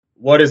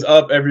What is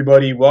up,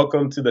 everybody?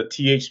 Welcome to the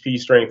THP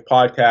Strength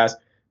Podcast.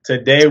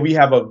 Today, we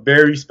have a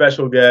very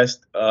special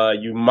guest.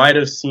 You might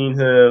have seen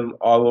him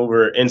all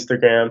over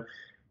Instagram.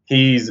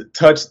 He's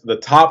touched the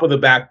top of the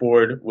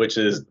backboard, which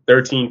is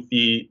 13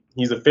 feet.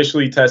 He's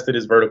officially tested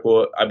his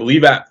vertical, I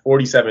believe, at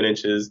 47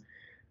 inches,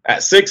 at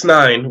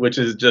 6'9", which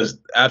is just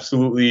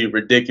absolutely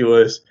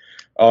ridiculous.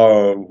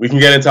 We can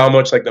get into how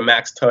much like the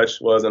max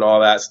touch was and all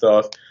that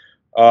stuff.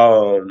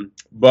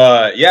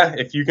 But yeah,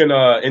 if you can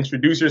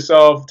introduce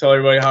yourself, tell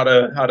everybody how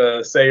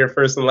to say your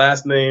first and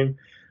last name,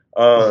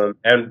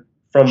 and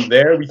from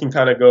there we can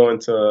kind of go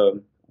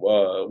into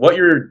what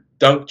your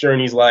dunk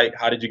journey's like.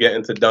 How did you get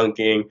into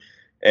dunking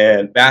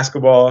and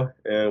basketball,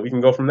 and we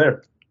can go from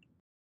there.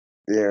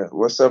 Yeah,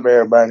 what's up,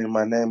 everybody?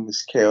 My name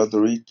is Kale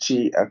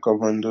Dorichi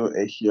Akobundo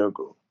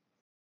Ehiogo.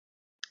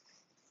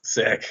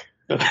 Sick.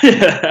 All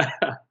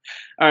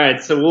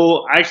right, so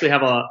we'll actually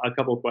have a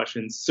couple of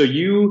questions. So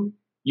you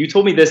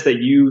told me this, that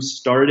you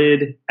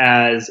started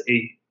as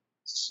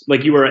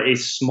you were a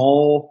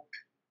small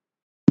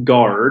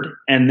guard,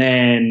 and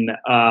then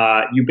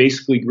you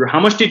basically grew. How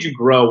much did you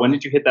grow? When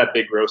did you hit that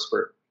big growth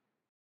spurt?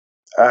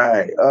 All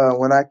right.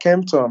 When I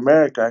came to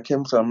America,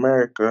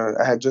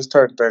 I had just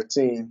turned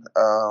 13.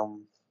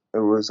 It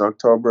was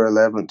October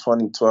 11,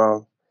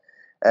 2012.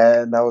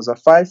 And I was a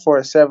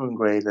 5'4", 7th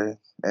grader.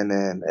 And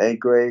then 8th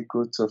grade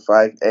grew to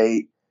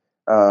 5'8".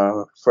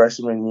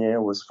 Freshman year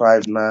was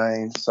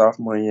 5'9".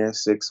 Sophomore year,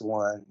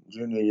 6'1".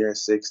 Junior year,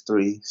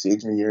 6'3".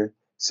 Senior year,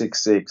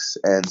 6'6".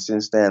 And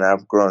since then,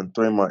 I've grown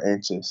 3 more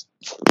inches.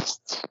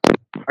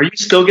 Are you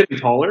still getting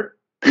taller?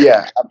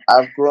 Yeah,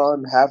 I've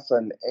grown half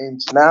an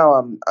inch. Now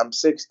I'm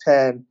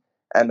 6'10"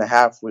 and a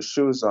half with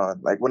shoes on.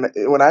 Like when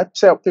I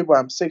tell people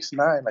I'm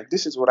 6'9", like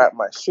this is without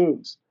my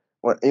shoes.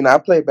 When I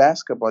play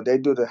basketball, they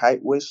do the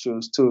height with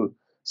shoes too.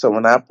 So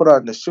when I put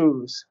on the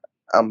shoes,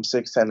 I'm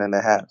 6'10" and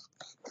a half.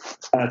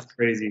 That's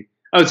crazy.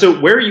 Oh, so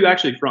where are you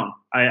actually from?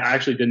 I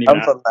actually didn't even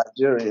I'm from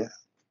Nigeria.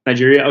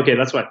 Nigeria? Okay,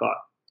 that's what I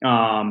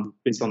thought.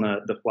 Based on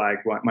the flag,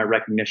 my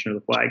recognition of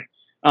the flag.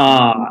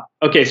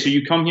 Okay, so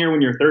you come here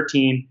when you're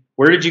 13.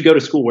 Where did you go to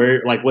school?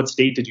 What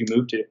state did you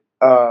move to?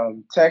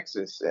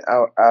 Texas.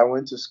 I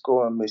went to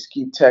school in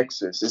Mesquite,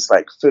 Texas. It's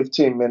like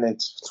 15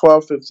 minutes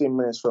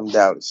from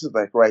Dallas. It's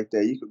like right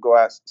there. You could go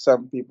out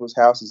some people's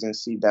houses and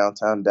see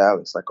downtown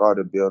Dallas, like all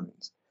the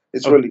buildings.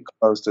 It's really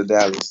close to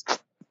Dallas.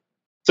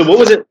 So what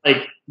was it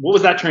like? What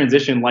was that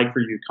transition like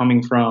for you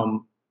coming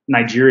from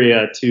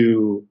Nigeria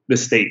to the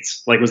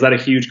States? Like, was that a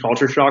huge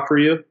culture shock for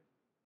you?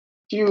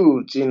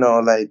 Huge,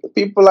 like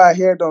people out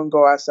here don't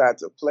go outside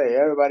to play.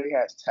 Everybody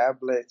has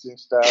tablets and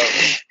stuff,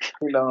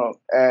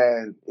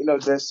 and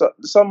there's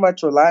so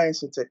much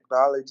reliance in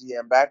technology.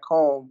 And back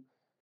home,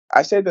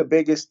 I say the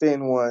biggest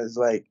thing was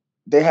like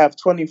they have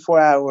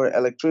 24-hour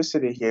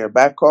electricity here.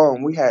 Back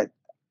home, we had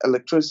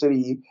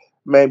electricity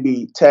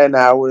maybe 10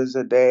 hours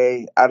a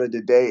day out of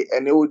the day,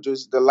 and it would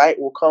the light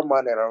will come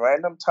on at a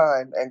random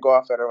time and go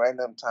off at a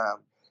random time.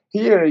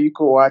 Here, you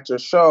could watch a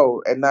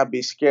show and not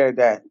be scared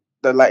that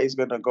the light is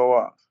going to go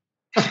off.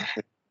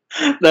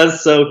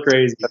 That's so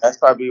crazy. That's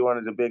probably one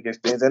of the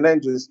biggest things. And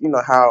then just,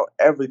 how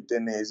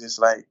everything is. It's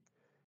like,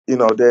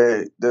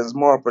 there's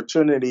more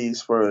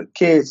opportunities for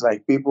kids,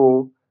 like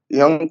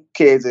young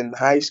kids in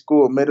high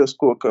school, middle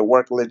school could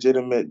work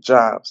legitimate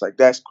jobs. Like,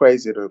 that's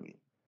crazy to me.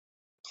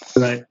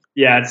 Right.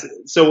 Yeah.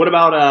 So what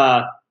about,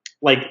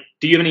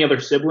 do you have any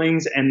other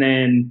siblings? And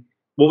then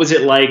what was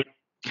it like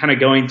kind of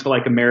going to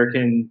an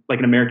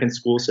American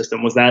school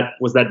system? Was that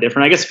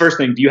different? I guess first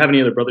thing, do you have any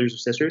other brothers or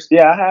sisters?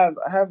 Yeah,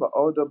 I have an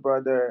older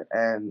brother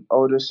and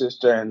older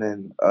sister, and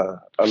then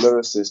a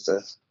little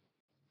sister.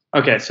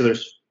 Okay, so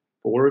there's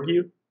 4 of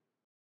you?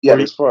 Yeah,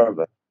 there's 4 of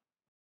us.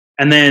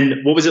 And then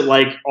what was it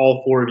like,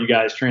 all 4 of you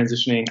guys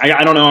transitioning?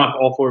 I don't know if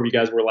all 4 of you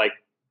guys were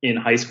in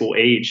high school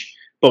age,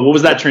 but what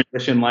was that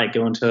transition like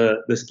going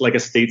to this a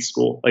state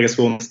school, a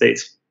school in the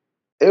States?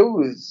 It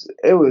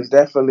was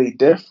definitely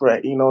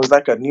different. It was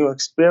like a new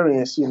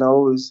experience. It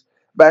was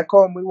back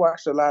home. I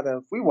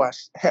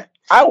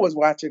was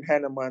watching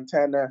Hannah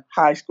Montana,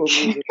 High School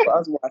Musical. I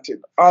was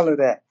watching all of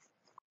that,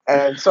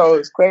 and so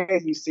it's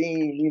crazy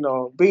seeing,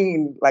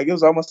 being like it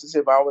was almost as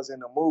if I was in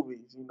the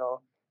movies.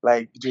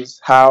 Like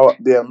just how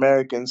the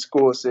American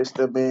school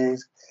system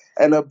is.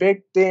 And a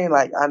big thing,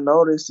 like I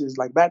noticed, is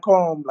like back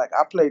home, like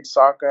I played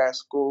soccer at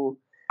school.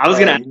 I was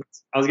gonna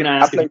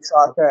ask. I played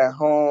soccer at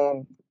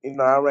home.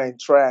 I ran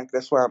track.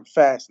 That's why I'm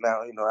fast now.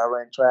 I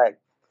ran track,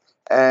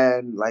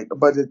 and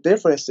but the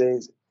difference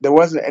is there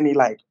wasn't any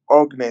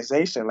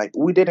organization. Like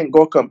we didn't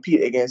go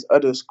compete against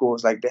other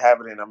schools like they have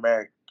it in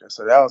America.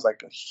 So that was a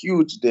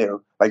huge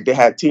deal. Like they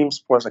had team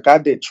sports. Like I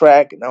did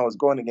track, and I was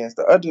going against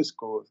the other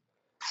schools.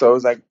 So it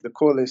was the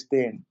coolest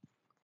thing.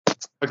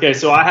 Okay,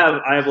 so I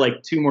have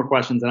 2 more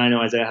questions, and I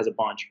know Isaiah has a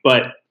bunch.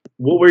 But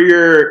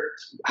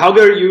how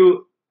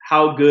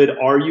good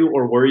are you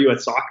or were you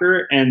at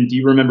soccer? And do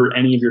you remember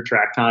any of your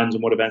track times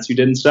and what events you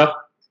did and stuff?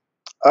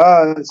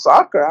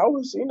 Soccer, I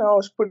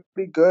was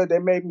pretty good. They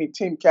made me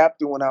team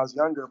captain when I was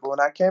younger, but when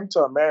I came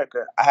to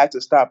America, I had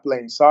to stop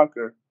playing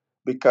soccer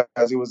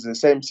because it was the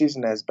same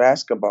season as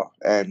basketball,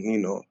 and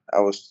I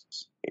was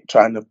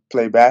trying to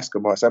play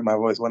basketball. Something I've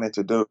always wanted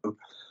to do.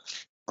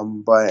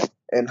 But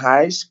in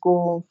high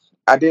school,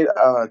 I did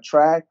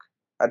track.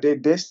 I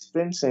did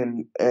distance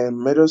in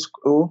middle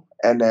school,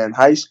 and then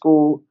high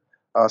school,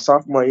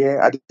 sophomore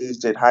year, I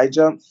just did high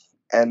jump,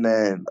 and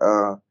then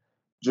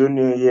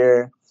junior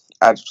year,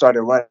 I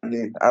started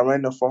running. I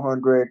ran the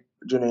 400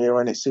 junior year,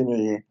 ran it senior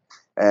year,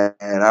 and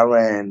I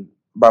ran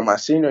by my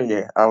senior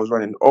year. I was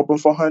running open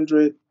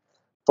 400,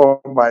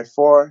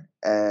 4x4,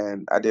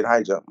 and I did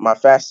high jump. My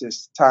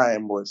fastest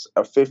time was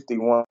a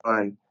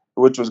 51,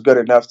 which was good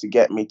enough to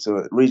get me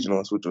to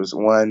regionals, which was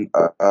one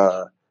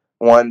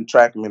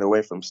track meet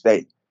away from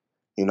state.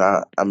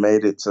 I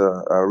made it to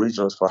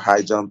regionals for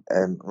high jump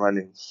and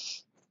running.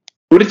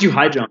 What did you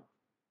high jump?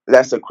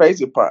 That's the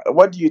crazy part.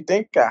 What do you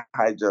think I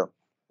high jump?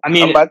 I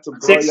mean, I'm about to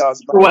blow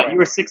y'all's for what? mind. You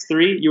were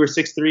 6'3"? You were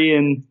 6'3"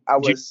 and I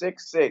was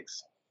 6'6".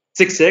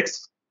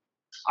 6'6"?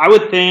 I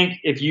would think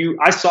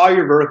I saw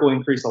your vertical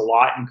increase a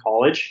lot in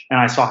college, and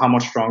I saw how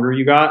much stronger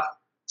you got.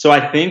 So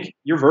I think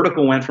your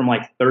vertical went from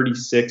like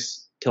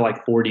 36 to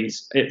like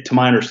 40s, to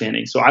my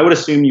understanding. So I would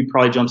assume you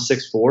probably jumped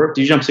 6'4".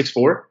 Did you jump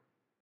 6'4"?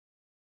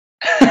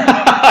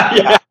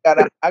 Yeah,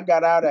 I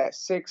got out at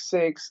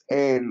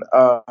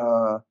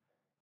 6'6"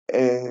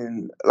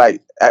 and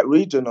like at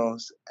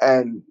regionals,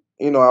 and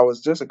I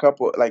was just a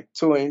couple, like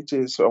 2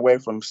 inches away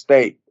from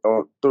state,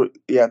 or 3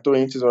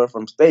 inches away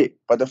from state.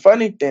 But the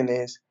funny thing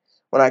is,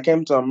 when I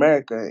came to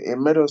America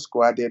in middle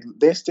school, I did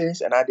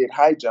distance and I did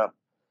high jump.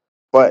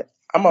 But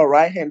I'm a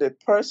right-handed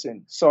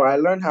person, so I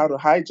learned how to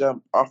high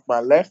jump off my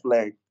left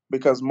leg,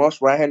 because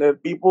most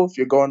right-handed people, if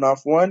you're going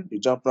off one,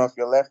 you're jumping off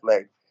your left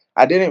leg.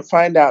 I didn't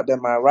find out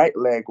that my right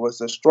leg was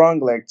a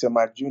strong leg till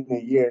my junior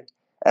year,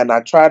 and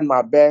I tried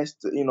my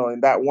best, in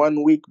that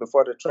 1 week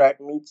before the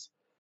track meets,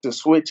 to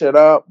switch it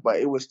up, but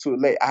it was too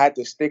late. I had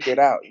to stick it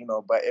out.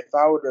 But if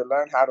I would have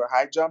learned how to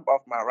high jump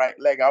off my right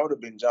leg, I would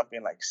have been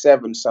jumping like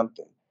 7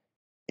 something.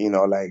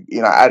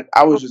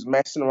 I was just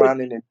messing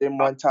around in the gym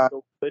one time,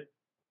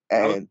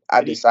 and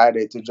I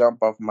decided to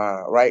jump off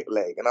my right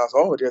leg, and I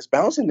was just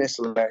bouncing this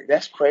leg.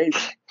 That's crazy.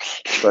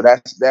 So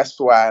that's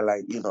why,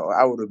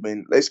 I would have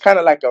been. It's kind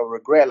of like a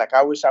regret. Like,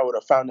 I wish I would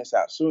have found this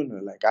out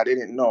sooner. Like, I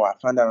didn't know. I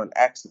found out on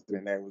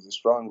accident that it was a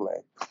strong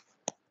leg.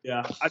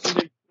 Yeah, I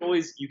think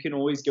you can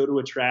always go to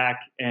a track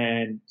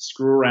and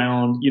screw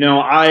around.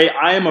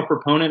 I am a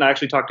proponent. I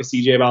actually talked to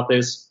CJ about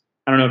this.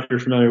 I don't know if you're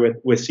familiar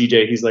with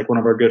CJ. He's like one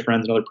of our good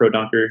friends, another pro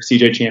dunker,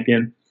 CJ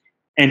Champion,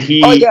 and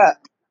he. Oh yeah.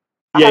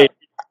 Yeah.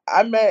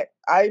 I met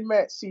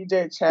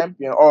CJ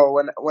Champion, or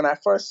when I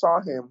first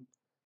saw him,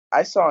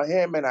 I saw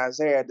him and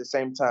Isaiah at the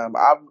same time.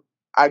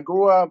 I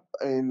grew up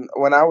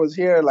when I was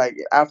here, like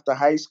after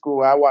high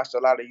school, I watched a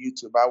lot of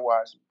YouTube. I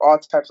watched all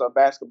types of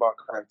basketball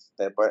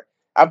content, but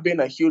I've been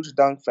a huge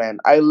dunk fan.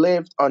 I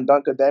lived on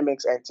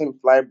Dunkademics and Tim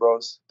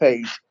Flybro's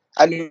page.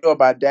 I knew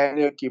about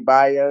Daniel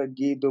Kibaya,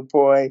 Guy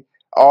Dupoy,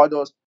 all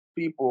those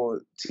people,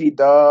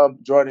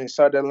 T-Dub, Jordan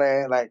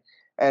Sutherland,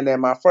 and then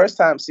my first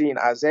time seeing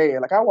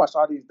Isaiah, like, I watched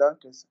all these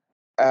dunkers,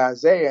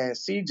 Isaiah and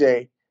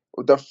CJ,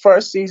 the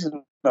first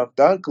season of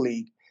Dunk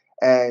League,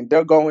 and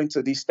they're going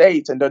to these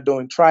states and they're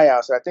doing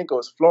tryouts. I think it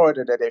was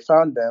Florida that they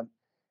found them,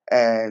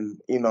 and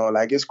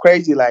it's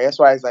crazy. Like, that's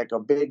why it's like a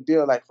big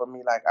deal. Like, for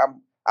me, like,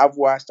 I've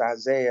watched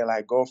Isaiah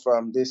like go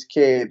from this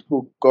kid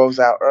who goes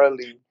out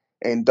early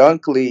in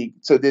Dunk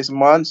League to this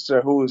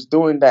monster who is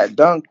doing that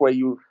dunk where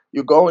you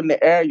go in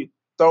the air, you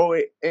throw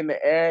it in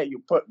the air,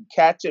 you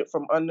catch it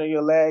from under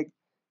your leg,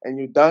 and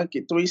you dunk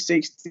it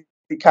 360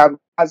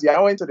 kamikaze. I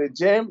went to the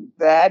gym.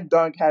 That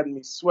dunk had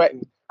me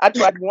sweating. I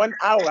tried 1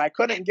 hour. I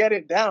couldn't get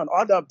it down.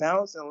 All the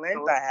bounce and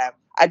length I have,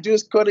 I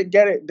just couldn't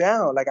get it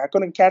down. Like, I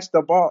couldn't catch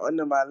the ball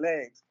under my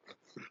legs.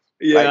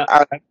 Yeah,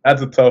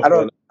 that's a tough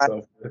one.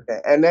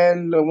 And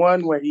then the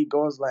one where he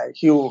goes, like,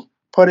 he'll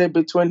put it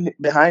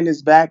behind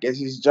his back as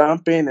he's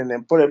jumping, and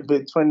then put it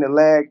between the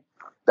leg.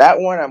 That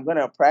one, I'm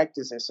gonna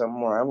practice it some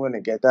more. I'm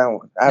gonna get that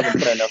one. I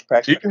haven't put enough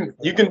practice.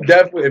 You can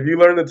definitely, if you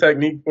learn the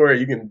technique for it,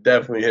 you can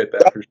definitely hit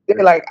that for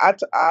sure. Like, I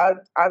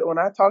when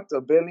I talk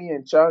to Billy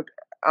and Chuck,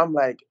 I'm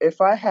like,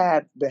 if I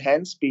had the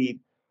hand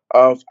speed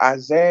of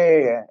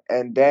Isaiah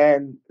and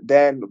Dan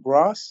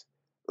Ross,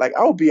 like,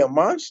 I would be a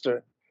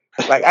monster.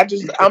 Like, I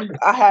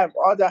have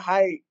all the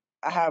height,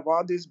 I have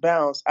all this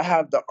bounce, I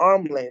have the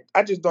arm length.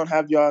 I just don't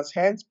have y'all's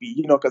hand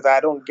speed, because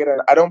I don't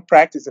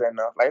practice it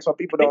enough. Like, so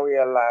people don't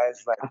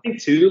realize, like, I think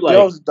too, like,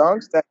 those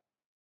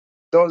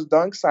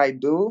dunks I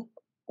do,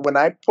 when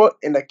I put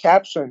in the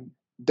caption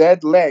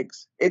dead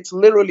legs, it's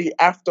literally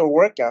after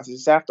workouts.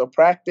 It's after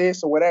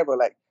practice or whatever.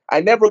 Like,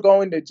 I never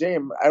go in the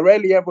gym. I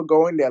rarely ever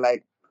go in there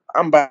like,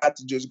 I'm about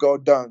to just go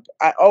dunk.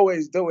 I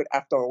always do it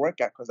after a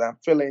workout because I'm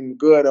feeling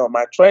good, or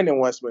my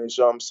training wants me to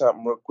show them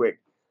something real quick.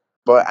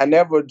 But I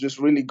never just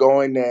really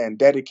go in there and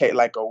dedicate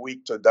like a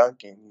week to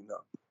dunking, So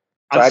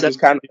I just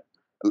kind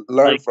of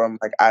learn from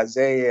like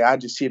Isaiah. I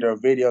just see their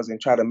videos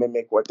and try to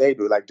mimic what they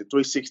do, like the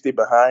 360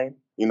 behind.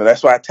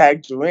 That's why I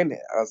tagged you in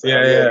it. I was like,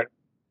 yeah.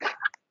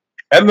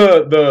 And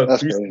the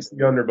That's 360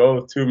 crazy. under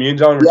both too. Me and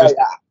John were Yeah, just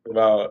yeah. talking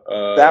about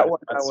That one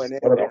I that's went in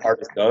one of the there.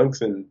 hardest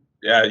dunks, and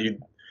yeah,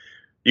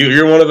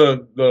 you're one of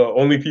the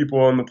only people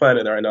on the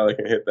planet right now that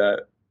can hit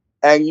that.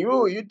 And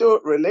you do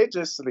it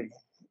religiously.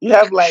 You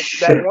have like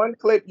that one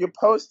clip you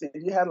posted.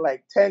 You had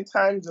like 10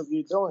 times of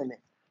you doing it.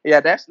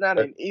 Yeah, that's not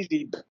an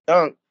easy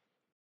dunk.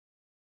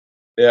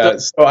 Yeah,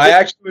 so I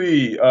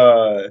actually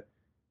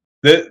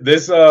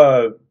this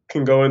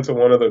can go into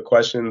one of the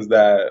questions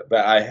that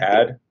I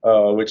had,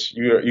 which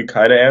you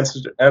kind of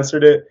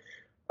answered it.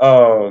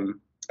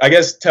 I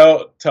guess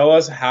tell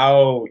us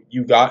how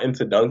you got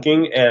into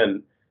dunking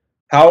and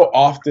how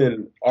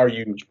often are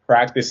you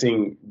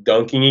practicing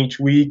dunking each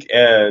week?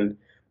 And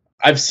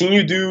I've seen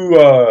you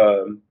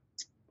do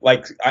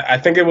like I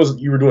think it was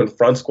you were doing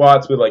front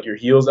squats with like your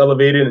heels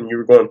elevated and you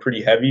were going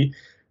pretty heavy.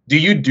 Do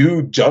you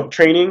do jump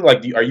training?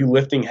 Like, are you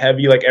lifting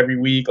heavy like every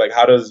week? Like,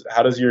 how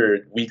does your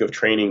week of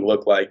training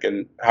look like,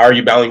 and how are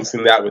you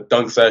balancing that with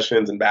dunk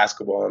sessions and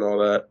basketball and all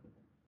that?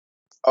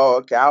 Oh,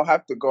 okay. I'll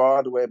have to go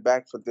all the way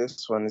back for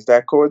this one. Is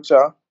that cool,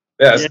 y'all?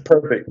 Yeah, it's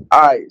perfect.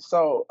 All right.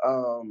 So,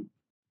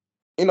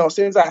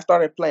 since I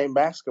started playing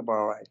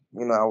basketball, right,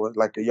 I was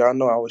like y'all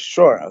know I was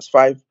short. I was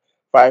 5'4",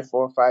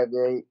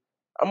 5'8".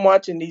 I'm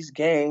watching these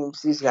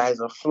games. These guys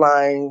are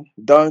flying,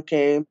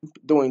 dunking,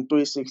 doing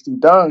 360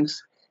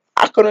 dunks.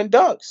 I couldn't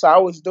dunk, so I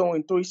was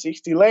doing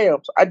 360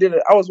 layups. I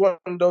was one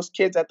of those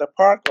kids at the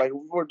park, like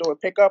we were doing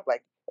pickup,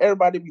 like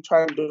everybody be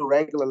trying to do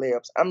regular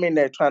layups. I'm in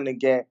there trying to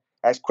get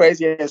as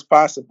crazy as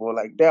possible.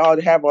 Like they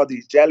all have all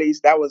these jellies.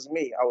 That was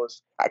me.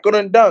 I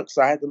couldn't dunk,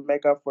 so I had to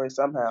make up for it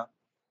somehow.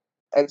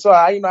 And so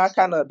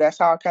that's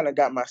how I kind of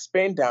got my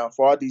spin down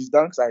for all these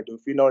dunks I do.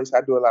 If you notice,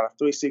 I do a lot of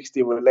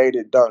 360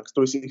 related dunks,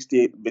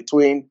 360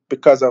 between,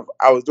 because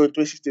I was doing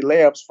 360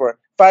 layups for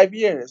 5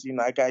 years.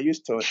 I got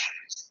used to it.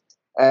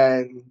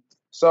 And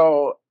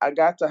so I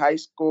got to high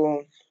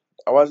school.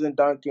 I wasn't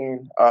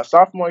dunking.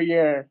 Sophomore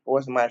year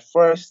was my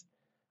first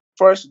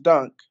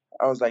dunk.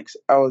 I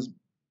was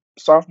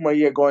sophomore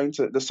year going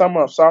to the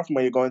summer of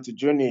sophomore year going to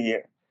junior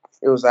year.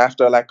 It was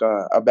after like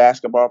a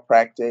basketball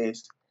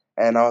practice,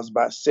 and I was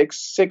about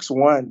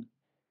 6'1",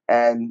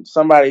 and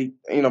somebody,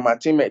 my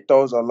teammate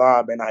throws a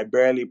lob, and I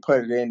barely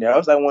put it in there. I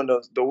was like one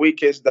of the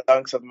weakest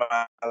dunks of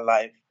my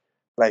life.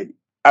 Like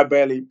I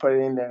barely put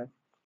it in there.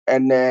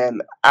 And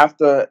then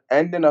after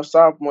ending of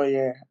sophomore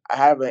year, I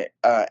have an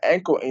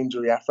ankle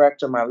injury. I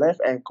fractured my left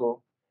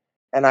ankle,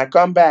 and I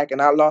come back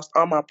and I lost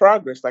all my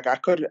progress. Like I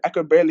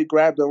could barely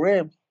grab the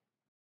rim.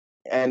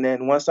 And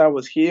then once I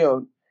was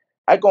healed,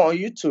 I go on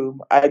YouTube.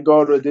 I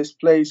go to this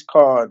place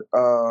called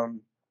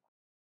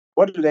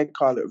what do they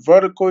call it?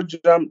 Vertical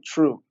Jump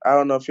True. I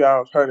don't know if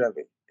y'all have heard of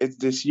it. It's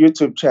this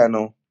YouTube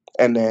channel,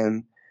 and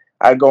then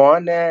I go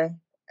on there,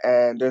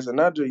 and there's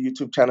another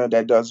YouTube channel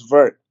that does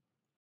vert,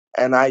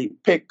 and I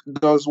pick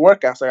those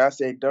workouts. Like I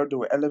say, they're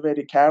doing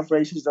elevated calf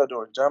raises, they're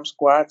doing jump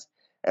squats,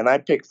 and I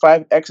pick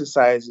 5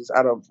 exercises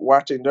out of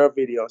watching their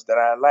videos that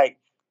I like,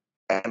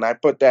 and I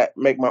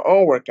make my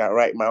own workout,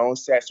 right? My own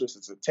sets, 3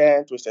 sets of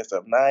 10, 3 sets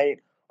of 9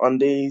 on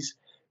these,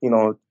 you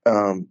know,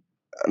 um,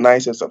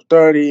 9 sets of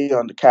 30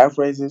 on the calf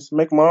raises,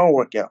 make my own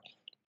workout.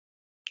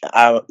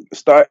 I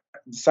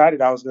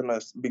decided I was going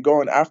to be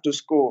going after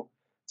school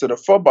to the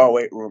football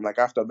weight room, like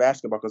after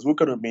basketball, because we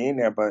couldn't be in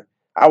there, but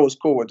I was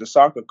cool with the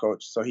soccer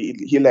coach. So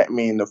he let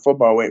me in the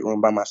football weight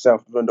room by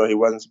myself, even though he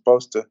wasn't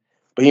supposed to.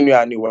 But he knew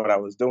I knew what I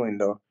was doing,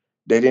 though.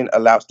 They didn't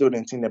allow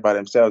students in there by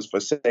themselves for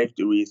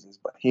safety reasons,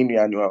 but he knew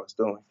I knew what I was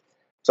doing.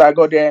 So I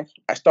go there,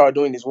 I start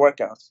doing these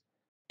workouts,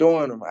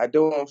 doing them. I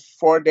do them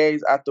 4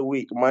 days out the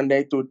week,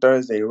 Monday through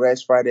Thursday,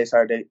 rest Friday,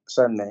 Saturday,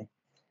 Sunday.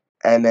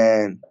 And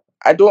then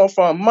I do them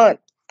for a month.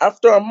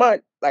 After a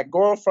month, like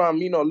going from,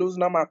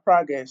 losing all my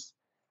progress,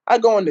 I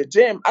go in the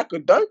gym, I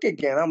could dunk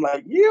again. I'm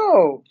like,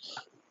 yo.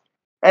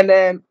 And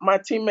then my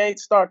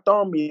teammates start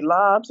throwing me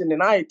lobs, and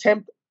then I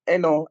attempt a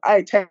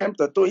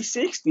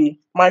 360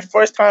 my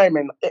first time,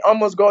 and it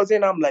almost goes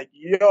in. I'm like,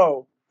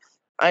 yo.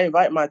 I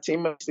invite my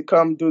teammates to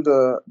come do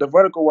the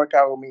vertical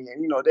workout with me,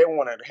 and they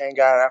wanted to hang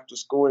out after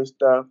school and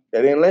stuff.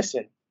 They didn't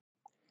listen.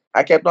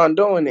 I kept on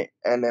doing it,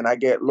 and then I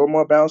get a little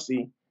more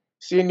bouncy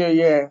senior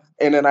year,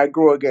 and then I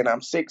grew again.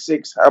 I'm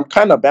 6'6". I'm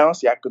kind of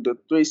bouncy. I could do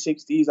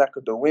 360s. I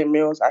could do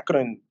windmills. I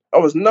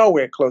was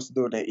nowhere close to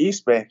doing the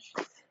East Bay,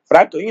 but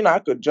I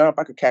could jump.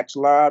 I could catch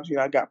lobs.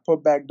 I got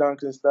putback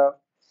dunks and stuff.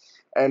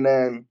 And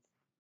then,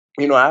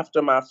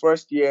 after my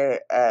first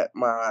year at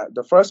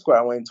the first school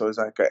I went to was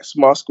like a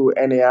small school,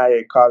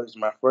 NAIA college.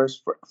 My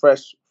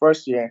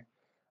first year,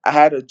 I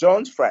had a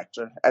Jones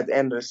fracture at the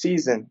end of the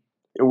season,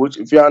 which,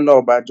 if y'all know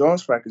about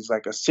Jones fracture, is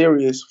like a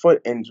serious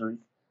foot injury.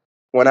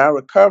 When I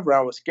recovered,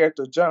 I was scared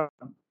to jump.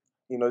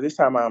 This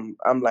time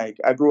I'm like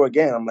I grew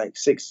again. I'm like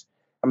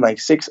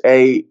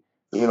 6'8".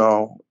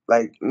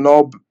 Like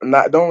no,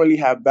 not don't really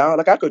have bounce.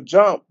 Like I could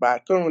jump, but I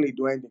couldn't really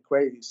do anything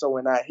crazy. So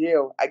when I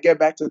heal, I get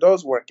back to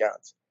those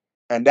workouts,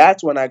 and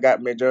that's when I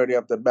got majority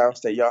of the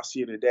bounce that y'all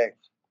see today.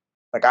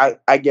 Like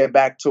I get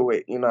back to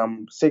it.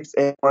 I'm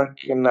 6'8",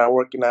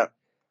 working out.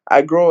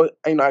 I grow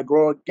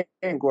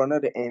again, grow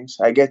another inch.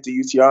 I get to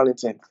UT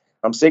Arlington.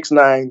 I'm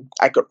 6'9".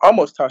 I could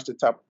almost touch the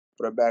top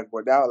of the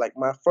backboard. That was like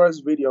my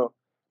first video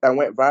that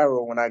went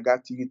viral when I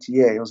got to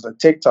UTA. It was a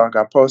TikTok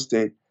I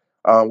posted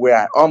where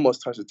I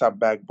almost touched the top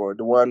backboard.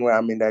 The one where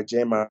I'm in that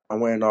gym, I'm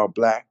wearing all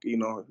black. You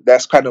know,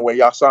 that's kind of where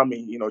y'all saw me.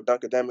 You know,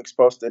 Dunkademics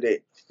posted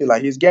it.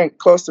 He's getting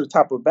close to the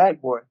top of the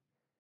backboard.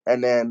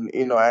 And then,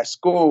 at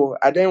school,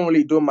 I didn't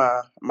really do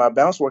my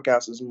bounce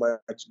workouts as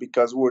much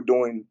because we were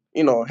doing,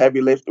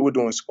 heavy lift. We were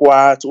doing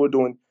squats. We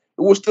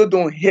were still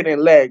doing hidden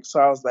legs. So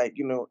I was like,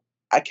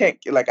 I can't,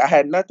 like, I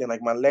had nothing.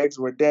 Like, my legs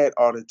were dead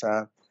all the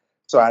time.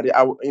 So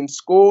in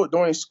school,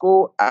 during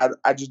school,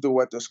 I just do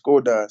what the school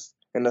does.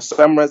 In the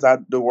summers, I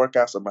do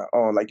workouts of my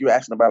own. Like, you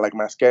asking about, like,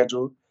 my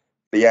schedule.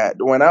 But yeah,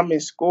 when I'm in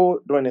school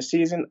during the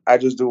season, I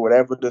just do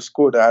whatever the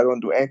school does. I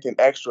don't do anything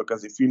extra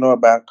because if you know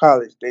about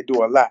college, they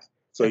do a lot.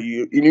 So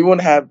you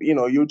won't have,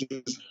 you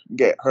just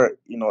get hurt,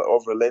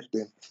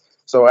 overlifting.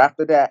 So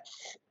after that,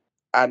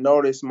 I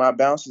noticed my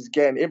bounce is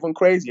getting even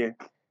crazier.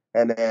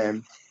 And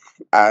then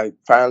I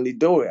finally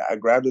do it. I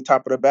grabbed the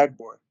top of the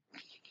backboard.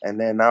 And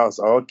then I was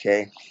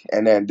okay.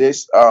 And then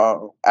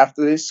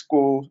after this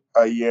school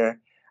year,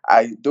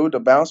 I do the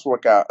bounce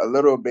workout a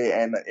little bit.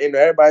 And,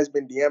 everybody's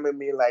been DMing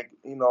me like,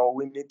 we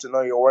need to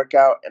know your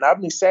workout. And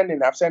I've sent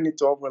it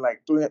to over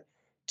like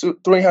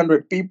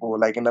 300 people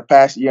like in the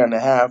past year and a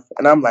half.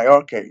 And I'm like,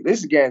 okay, this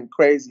is getting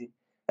crazy.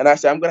 And I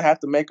said, I'm going to have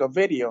to make a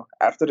video.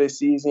 After the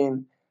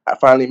season, I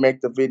finally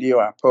make the video.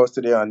 I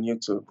posted it on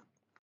YouTube.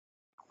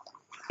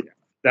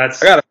 I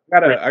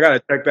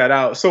gotta check that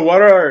out. So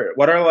what are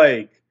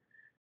like,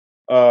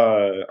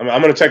 I'm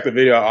gonna check the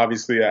video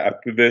obviously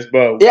after this,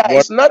 but yeah,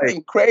 it's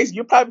nothing crazy.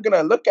 You're probably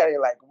gonna look at it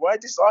like,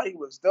 what? This is all he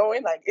was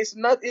doing? Like, it's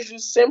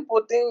just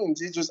simple things.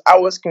 It's just I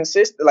was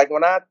consistent. Like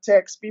when I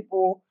text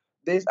people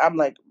this, I'm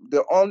like,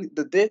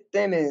 the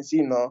thing is,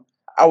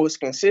 I was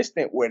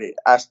consistent with it.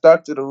 I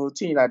stuck to the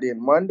routine. I did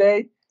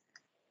Monday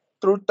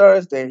through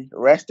Thursday,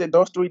 rested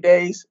those 3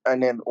 days,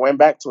 and then went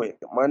back to it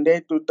Monday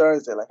through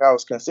Thursday. Like I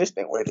was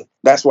consistent with it.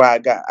 That's why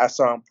I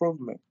saw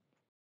improvement.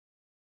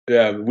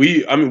 Yeah,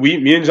 me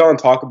and John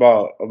talk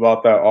about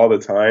that all the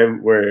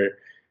time. Where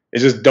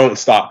it's just don't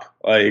stop.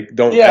 Like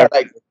don't. Yeah, ever,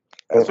 like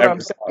that's what I'm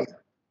stop. saying.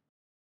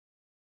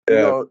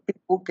 Yeah.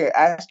 People can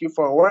ask you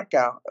for a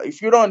workout.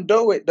 If you don't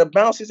do it, the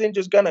bounce isn't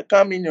just gonna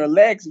come in your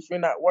legs if you're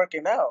not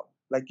working out.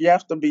 Like you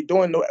have to be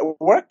doing the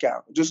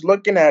workout. Just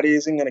looking at it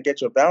isn't gonna get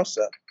your bounce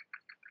up.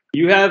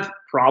 You have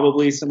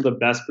probably some of the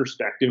best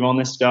perspective on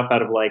this stuff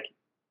out of like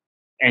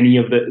any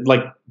of the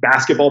like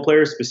basketball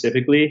players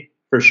specifically,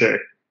 for sure.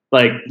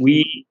 Like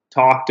we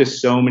talk to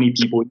so many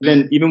people.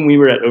 Even when we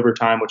were at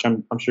Overtime, which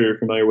I'm sure you're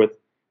familiar with.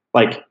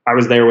 Like I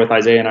was there with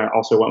Isaiah, and I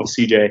also went with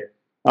CJ.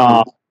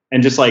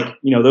 And just like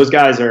those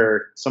guys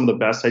are some of the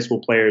best high school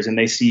players, and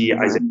they see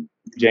Isaiah,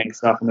 CJ, and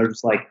stuff, and they're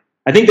just like,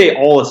 I think they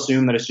all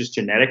assume that it's just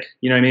genetic.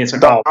 You know what I mean? It's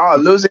like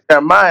losing their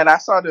mind. I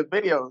saw the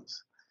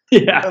videos.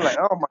 Yeah, they're like,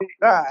 oh my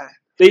god.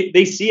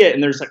 They see it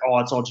and they're just like, oh,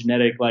 it's all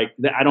genetic. Like,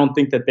 I don't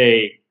think that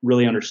they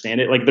really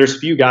understand it. Like, there's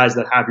few guys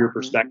that have your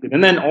perspective.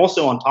 And then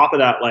also on top of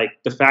that, like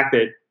the fact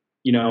that,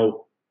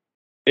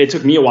 it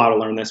took me a while to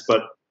learn this,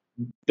 but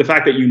the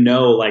fact that,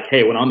 like,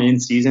 hey, when I'm in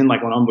season,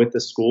 like when I'm with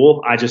the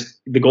school,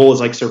 the goal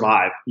is like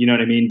survive. You know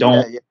what I mean?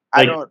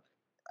 I don't,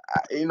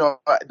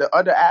 the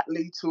other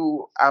athletes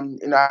who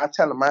I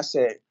tell them, I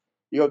said,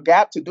 your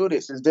gap to do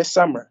this is this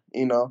summer,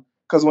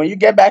 because when you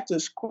get back to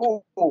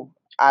school,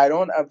 I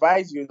don't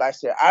advise you. Like I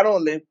said, I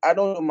don't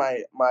do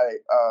my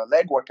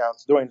leg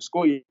workouts during the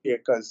school year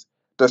because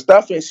the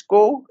stuff in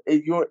school,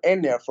 if you're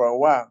in there for a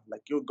while,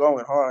 like you're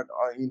going hard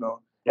on,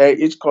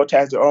 each coach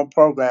has their own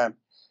program.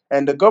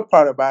 And the good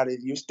part about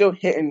it, you're still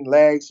hitting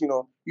legs.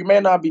 You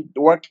may not be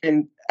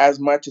working as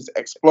much as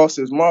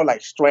explosives, more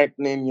like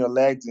strengthening your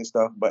legs and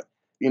stuff. But,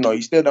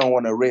 you still don't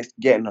want to risk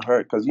getting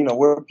hurt because,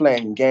 we're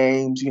playing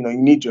games. You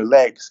need your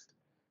legs.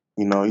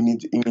 You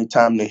need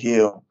time to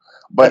heal.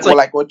 But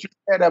like what you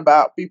said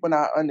about people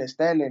not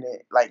understanding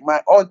it, like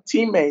my own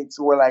teammates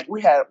were like,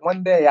 we had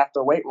one day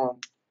after weight room,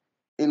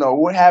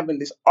 we're having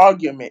this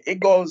argument. It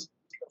goes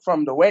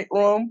from the weight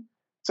room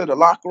to the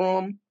locker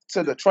room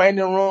to the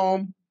training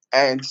room.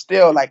 And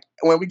still, like,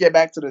 when we get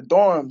back to the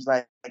dorms,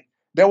 like,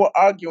 they were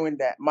arguing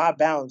that my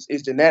bounce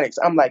is genetics.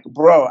 I'm like,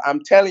 bro,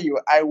 I'm telling you,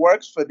 I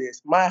worked for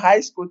this. My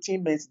high school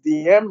teammates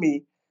DM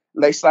me,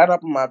 like, slide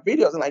up in my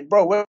videos. And like,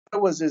 bro, where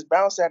was this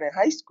bounce at in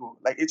high school?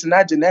 Like, it's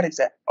not genetics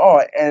at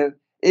all. And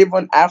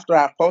even after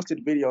I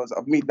posted videos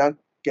of me dunking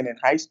in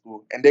high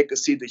school, and they could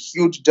see the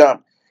huge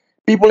jump,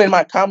 people in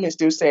my comments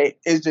still say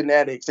it's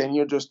genetics and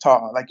you're just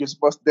tall. Like,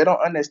 they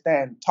don't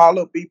understand.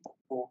 Taller people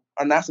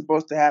are not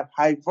supposed to have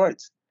high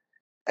verts.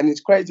 And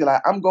it's crazy.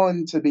 Like, I'm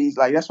going to these,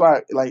 like, that's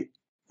why, like,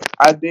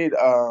 I did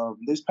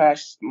this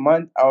past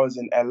month, I was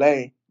in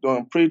LA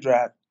doing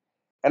pre-draft,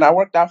 and I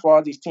worked out for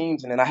all these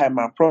teams, and then I had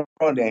my pro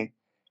day.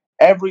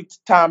 Every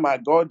time I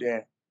go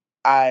there,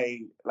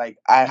 I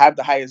have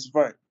the highest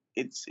vert.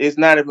 It's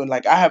not even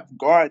like I have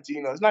guards,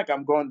 it's not like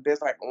I'm going,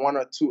 there's like one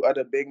or two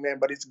other big men,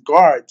 but it's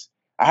guards.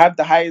 I have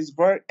the highest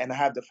vert and I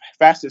have the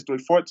fastest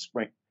 3/4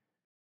 sprint.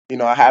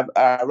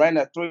 I ran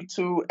a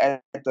 3.2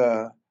 at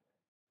the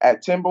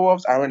at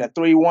Timberwolves. I ran a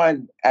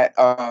 3.1 at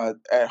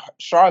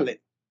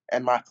Charlotte,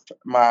 and my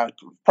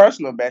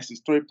personal best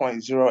is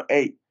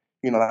 3.08.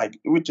 Like,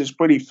 which is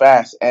pretty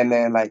fast. And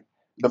then like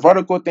the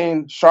vertical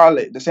thing,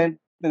 Charlotte, the same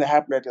thing that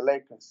happened at the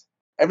Lakers.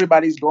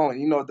 Everybody's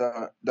going.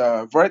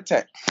 The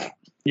vertex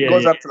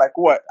goes up to like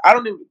what? I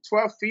don't even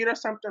 12 feet or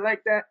something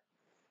like that.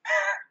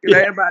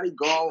 Everybody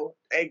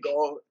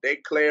they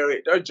clear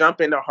it, they're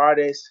jumping the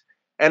hardest,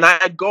 and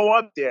I go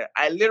up there.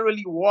 I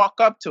literally walk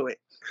up to it,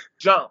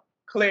 jump,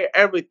 clear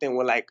everything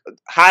with like a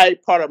high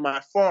part of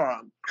my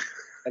forearm.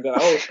 And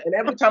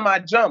every time I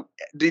jump,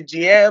 the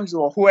GMs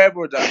or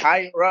whoever, the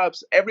higher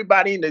ups,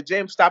 everybody in the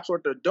gym stops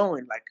what they're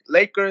doing. Like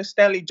Lakers,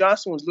 Stanley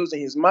Johnson was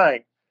losing his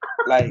mind.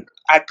 Like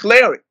I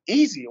clear it,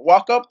 easy,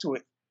 walk up to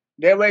it,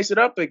 they raise it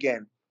up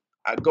again.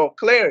 I go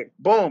clear it,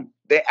 boom.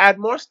 They add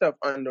more stuff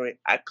under it.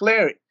 I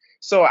clear it.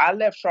 So I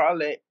left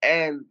Charlotte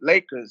and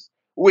Lakers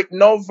with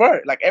no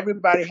vert. Like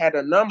everybody had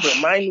a number.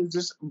 Mine was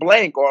just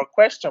blank or a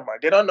question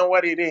mark. They don't know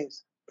what it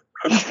is.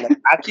 Like,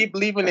 I keep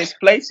leaving these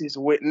places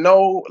with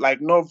no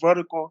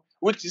vertical,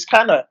 which is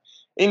kind of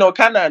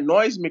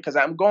annoys me because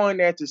I'm going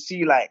there to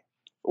see like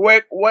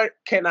what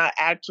can I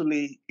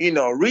actually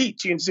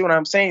reach. You see what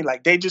I'm saying?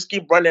 Like they just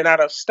keep running out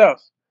of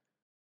stuff.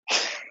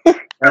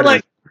 They're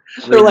like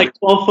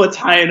 12 foot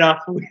high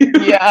enough.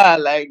 Yeah,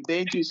 like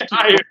they just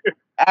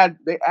add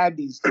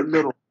these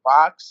little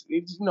box.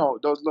 It's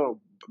those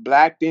little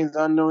black things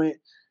under it.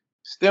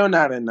 Still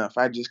not enough.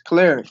 I just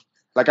clear it.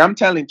 Like I'm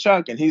telling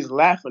Chuck, and he's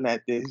laughing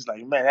at this. He's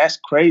like, "Man, that's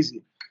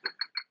crazy."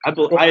 I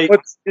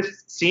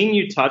just seeing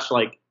you touch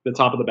like the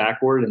top of the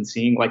backboard and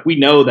seeing like we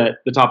know that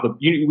the top of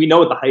we know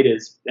what the height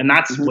is, and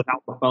that's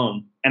without the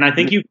foam. And I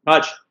think you've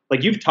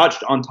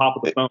touched on top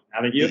of the foam,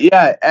 haven't you?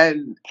 Yeah,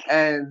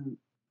 and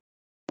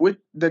with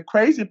the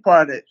crazy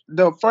part,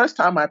 the first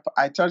time I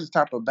touched the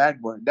top of the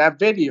backboard, that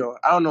video,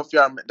 I don't know if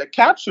y'all remember, the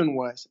caption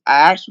was, I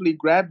actually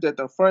grabbed it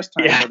the first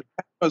time, but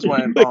the cameras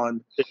weren't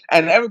on.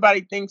 And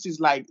everybody thinks it's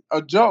like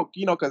a joke,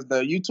 because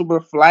the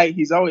YouTuber Flight,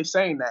 he's always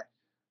saying that.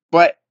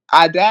 But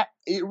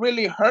it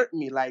really hurt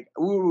me. Like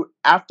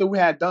after we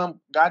got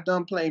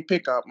done playing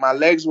pickup, my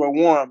legs were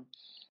warm.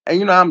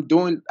 And I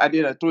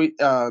did a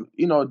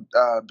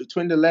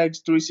between the legs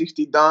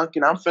 360 dunk,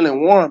 and I'm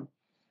feeling warm.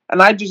 And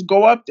I just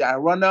go up there, I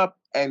run up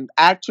and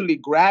actually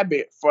grab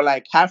it for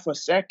like half a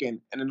second,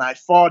 and then I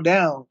fall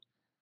down,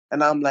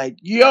 and I'm like,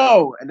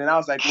 yo, and then I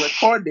was like,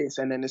 record this.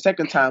 And then the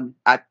second time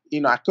I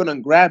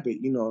couldn't grab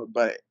it,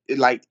 but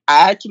I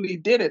actually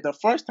did it the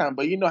first time,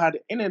 but you know how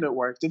the internet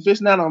works. If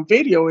it's not on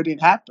video, it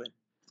didn't happen.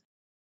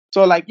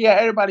 So like, yeah,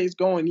 everybody's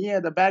going, yeah,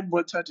 the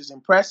backboard touch is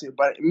impressive,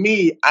 but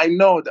me, I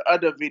know the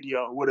other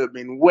video would have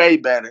been way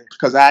better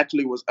because I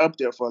actually was up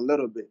there for a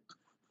little bit.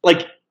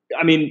 Like,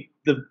 I mean,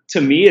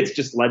 to me, it's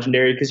just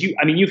legendary because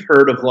you've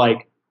heard of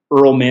like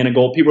Earl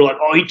Manigault. People are like,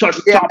 oh, he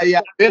touched the top.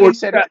 Yeah. Billy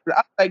said that. I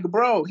was like,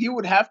 bro, he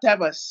would have to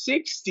have a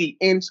 60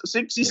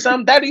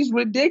 something. That is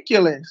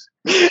ridiculous.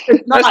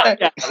 It's not.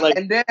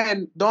 And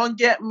then don't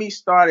get me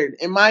started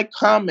in my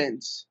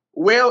comments.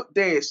 Will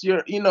this,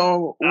 will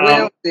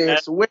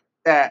this, will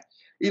that.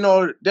 They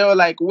were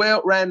like,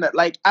 well, Randall,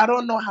 like, I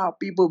don't know how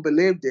people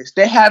believe this.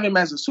 They have him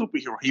as a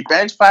superhero. He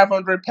benched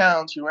 500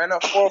 pounds. He ran a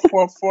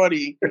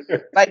 4.40.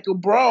 Like,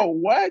 bro,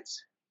 what?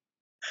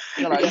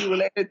 Are you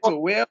related to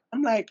Will?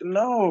 I'm like,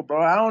 no,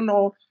 bro. I don't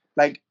know.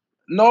 Like,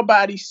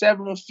 nobody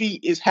 7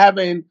 feet is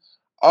having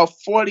a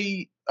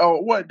 40,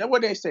 or what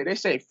they say? They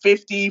say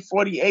 50,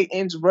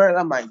 48-inch vert.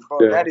 I'm like,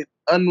 bro, That is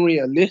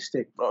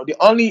unrealistic, bro. The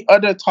only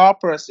other tall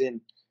person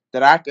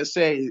that I could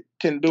say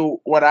can do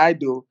what I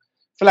do,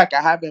 I feel like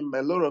I have him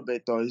a little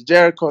bit though, is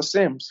Jericho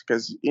Sims,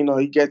 because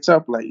he gets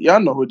up like,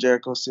 y'all know who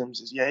Jericho Sims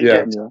is. Yeah, he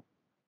gets up.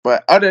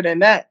 But other than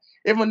that,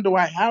 even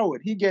Dwight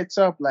Howard, he gets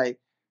up like,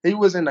 he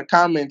was in the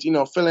comments,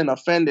 feeling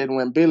offended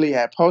when Billy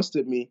had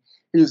posted me.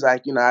 He was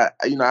like, I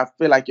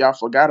feel like y'all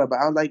forgot about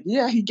it. I was like,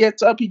 yeah, he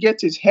gets up, he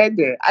gets his head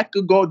there. I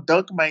could go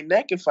dunk my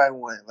neck if I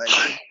want. Like,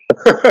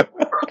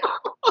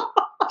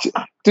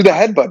 do the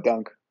headbutt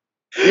dunk.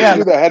 Yeah,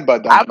 do the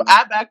headbutt dunk.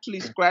 I've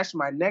actually scratched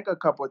my neck a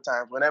couple of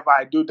times whenever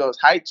I do those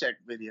height check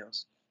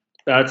videos.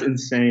 That's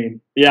insane.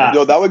 Yeah.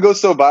 Yo, that would go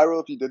so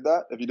viral if you did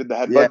that. If you did the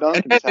headbutt dunk.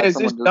 And then there's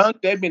this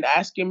dunk they've been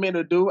asking me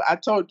to do. I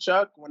told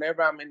Chuck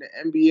whenever I'm in the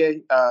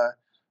NBA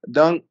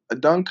dunk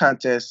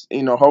contest,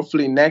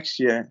 hopefully next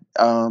year,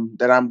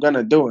 that I'm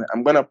gonna do it.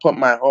 I'm gonna put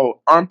my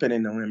whole armpit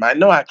in the rim. I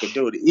know I could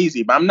do it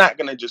easy, but I'm not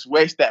gonna just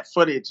waste that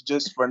footage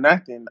just for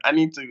nothing. I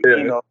need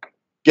to,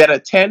 get a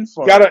 10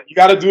 for it. You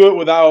gotta do it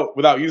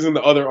without using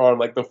the other arm,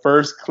 like the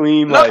first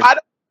clean. No,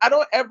 I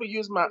don't ever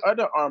use my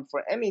other arm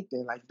for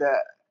anything like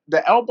that.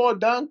 The elbow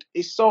dunk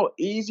is so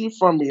easy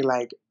for me.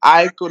 Like,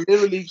 I could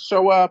literally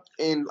show up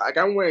in, like,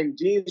 I'm wearing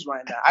jeans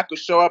right now. I could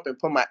show up and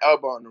put my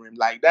elbow on the rim.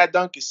 Like, that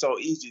dunk is so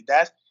easy.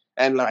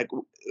 And like,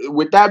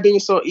 with that being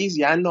so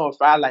easy, I know if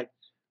I like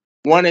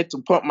wanted to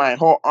put my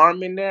whole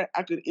arm in there,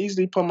 I could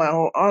easily put my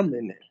whole arm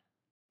in there.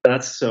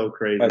 That's so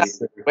crazy.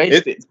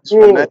 It's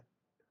cool.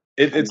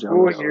 It's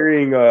cool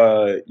hearing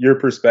your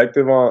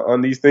perspective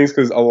on these things,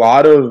 because a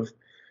lot of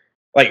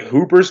like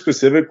hoopers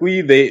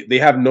specifically, they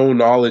have no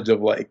knowledge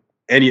of like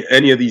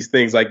any of these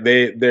things. Like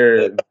their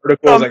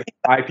verticals, like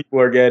how high people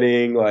are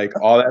getting, like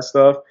all that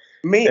stuff.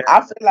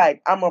 I feel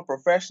like I'm a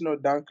professional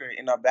dunker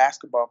in a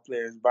basketball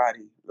player's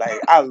body. Like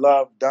I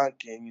love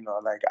dunking, you know.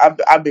 Like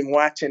I've been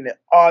watching it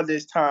all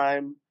this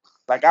time.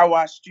 Like I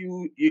watched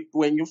you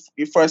when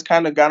you first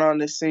kind of got on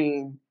the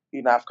scene.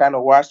 You know, I've kind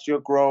of watched your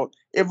growth.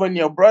 Even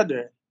your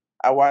brother,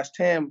 I watched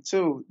him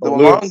too. The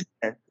long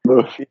hair.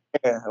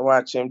 Yeah, I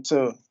watched him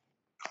too.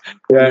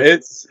 Yeah,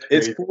 it's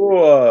cool.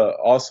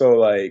 Also,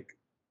 like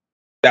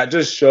that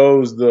just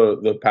shows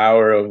the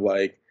power of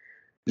like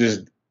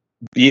just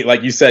be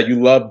like you said,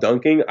 you love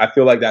dunking. I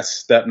feel like that's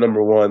step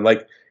number one.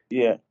 Like,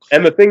 yeah.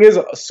 And the thing is,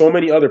 so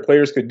many other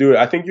players could do it.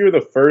 I think you're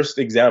the first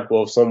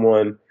example of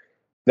someone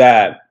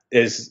that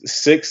is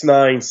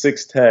 6'9",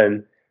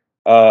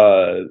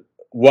 6'10".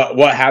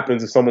 What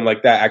happens if someone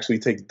like that actually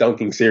takes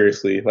dunking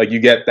seriously? Like you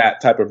get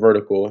that type of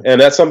vertical, and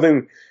that's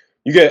something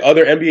you get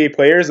other NBA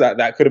players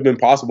that could have been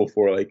possible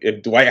for. Like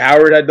if Dwight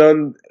Howard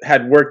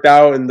had worked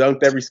out and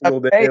dunked every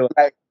single day.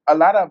 Like a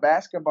lot of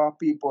basketball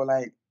people,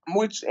 like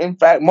which in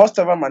fact most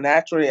of them are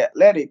naturally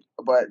athletic,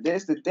 but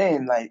there's the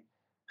thing, like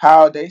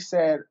how they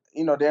said,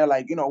 you know, they're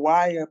like, you know,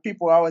 why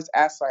people always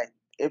ask like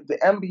if the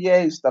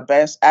NBA is the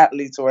best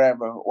athletes or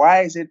whatever,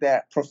 why is it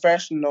that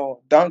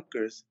professional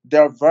dunkers,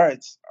 their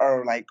verts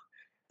are like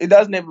it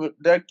doesn't even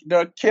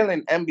they're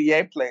killing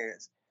NBA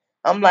players.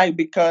 I'm like,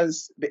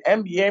 because the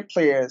NBA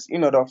players, you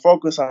know, they'll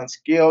focus on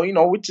skill, you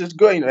know, which is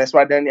good, you know, that's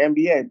why they're in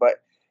the NBA.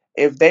 But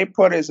if they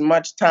put as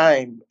much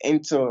time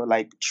into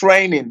like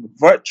training,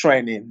 vert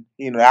training,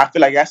 you know, I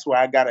feel like that's where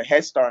I got a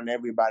head start on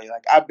everybody.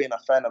 Like I've been a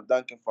fan of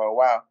dunking for a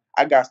while.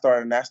 I got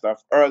started in that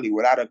stuff early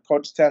without a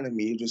coach telling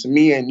me. It was just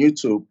me and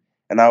YouTube.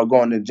 And I would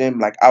go in the gym.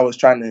 Like I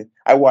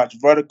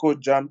watched vertical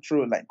jump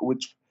through, like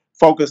which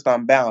focused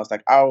on balance.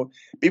 Like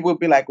people would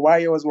be like, why are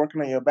you always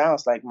working on your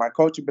balance? Like my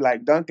coach would be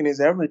like, dunking is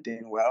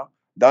everything. Well,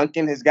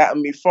 dunking has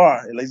gotten me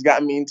far. It's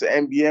gotten me into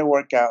NBA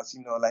workouts,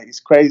 you know, like it's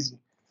crazy.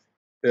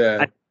 Yeah.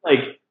 I feel like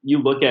you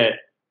look at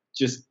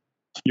just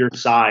your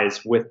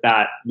size with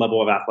that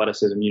level of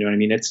athleticism, you know what I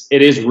mean?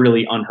 It is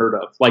really unheard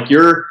of. Like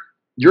your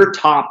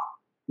top,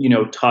 you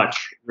know,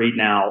 touch right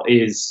now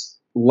is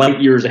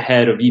light years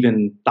ahead of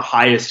even the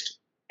highest,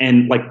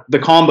 and like the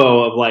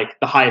combo of like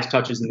the highest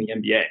touches in the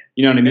NBA.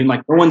 You know what I mean?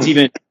 Like no one's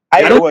even.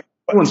 I was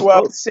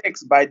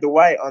 12.6 by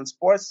Dwight on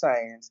Sports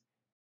Science.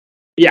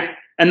 Yeah,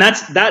 and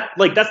that's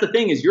the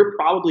thing is you're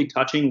probably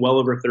touching well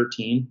over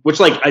 13, which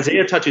like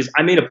Isaiah touches.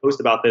 I made a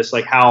post about this,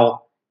 like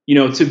how, you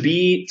know,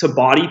 to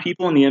body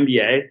people in the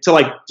NBA, to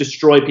like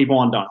destroy people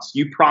on dunks,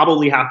 you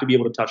probably have to be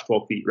able to touch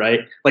 12 feet,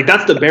 right? Like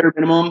that's the bare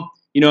minimum.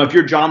 You know, if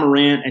you're Ja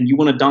Morant and you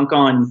want to dunk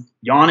on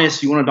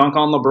Giannis, you want to dunk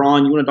on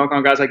LeBron, you want to dunk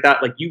on guys like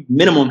that, like you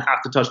minimum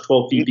have to touch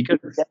 12 feet because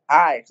get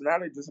high. It's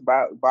not just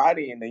about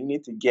body, and you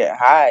need to get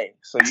high.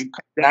 So you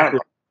come down.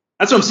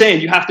 That's what I'm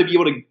saying. You have to be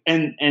able to,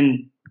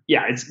 and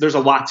yeah, there's a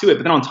lot to it.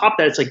 But then on top of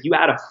that, it's like you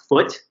add a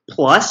foot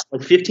plus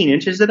like 15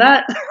 inches to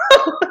that.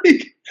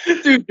 Like,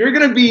 dude, you're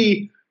gonna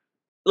be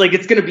like,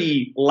 it's gonna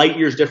be light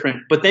years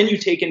different. But then you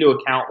take into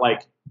account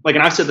like, and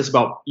I've said this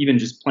about even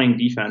just playing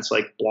defense,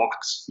 like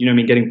blocks, you know what I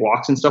mean? Getting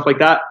blocks and stuff like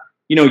that.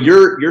 You know,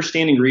 your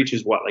standing reach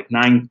is what, like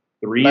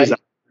 9'3"?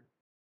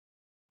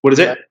 What is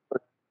it?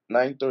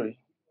 9'3".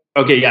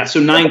 Okay, yeah. So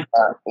 9.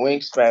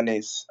 Wingspan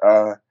is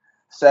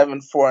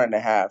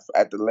 7'4.5"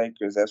 at the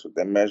Lakers. That's what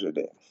they measured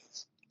it.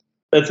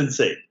 That's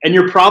insane. And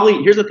you're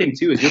probably, here's the thing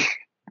too, is you're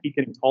keep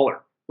getting taller.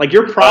 Like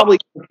you're probably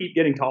gonna keep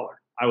getting taller.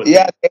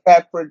 Yeah, they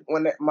had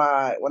when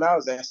I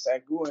was at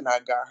Sagu and I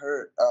got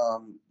hurt.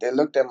 They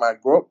looked at my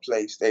growth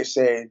plates. They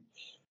said,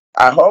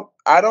 I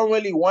don't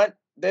really want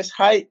this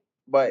height,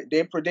 but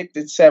they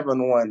predicted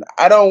 7'1".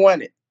 I don't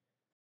want it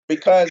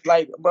because,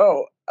 like,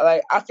 bro,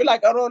 like I feel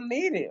like I don't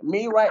need it.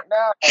 Me right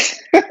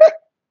now,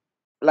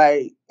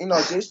 like, you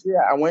know, this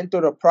year I went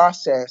through the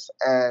process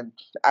and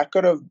I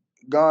could have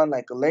gone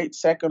like a late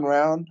second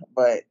round,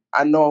 but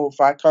I know if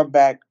I come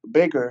back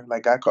bigger,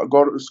 like I could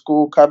go to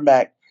school, come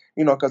back.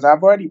 You know, because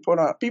I've already put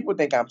on, people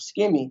think I'm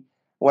skinny.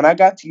 When I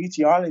got to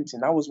UT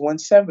Arlington, I was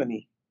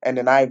 170. And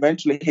then I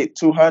eventually hit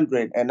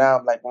 200. And now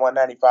I'm like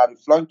 195. It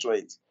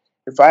fluctuates.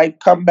 If I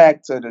come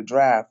back to the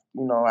draft,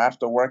 you know,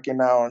 after working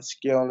out on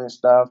skill and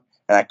stuff,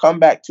 and I come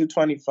back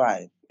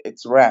 225,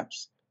 it's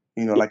wraps.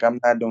 You know, like I'm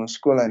not doing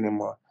school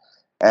anymore.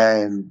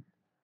 And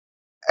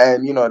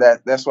you know,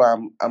 that's why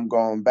I'm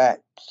going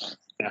back.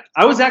 Yeah.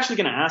 I was actually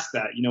going to ask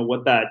that, you know,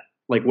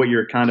 what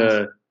your kind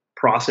of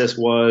process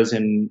was,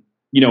 and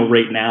you know,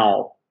 right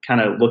now,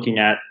 kind of looking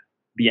at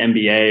the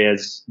NBA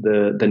as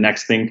the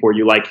next thing for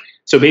you. Like,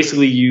 so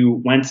basically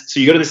you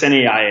go to this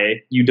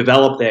NAIA, you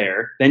develop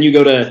there, then you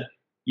go to,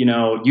 you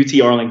know, UT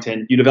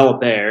Arlington, you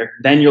develop there,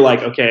 then you're like,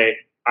 okay,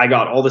 I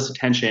got all this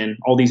attention,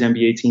 all these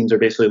NBA teams are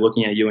basically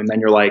looking at you, and then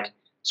you're like,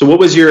 so what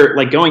was your,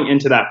 like, going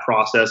into that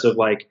process of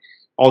like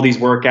all these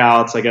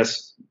workouts, I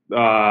guess,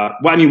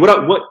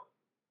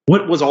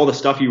 what was all the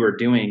stuff you were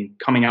doing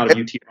coming out of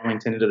UT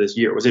Arlington into this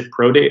year? Was it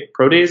pro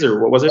days or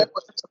what was it?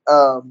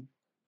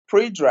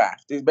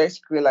 pre-draft. It's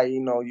basically like,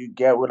 you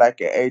get with like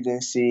an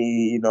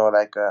agency,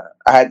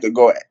 I had to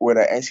go with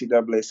an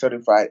NCAA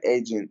certified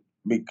agent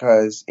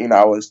because,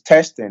 I was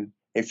testing.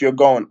 If you're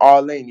going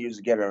all in, you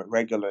just get a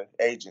regular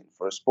agent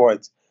for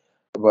sports.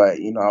 But,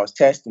 I was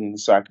testing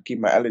so I could keep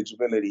my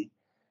eligibility.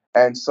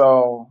 And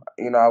so,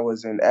 I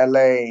was in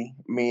LA,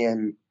 me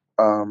and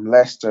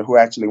Lester, who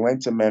actually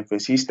went to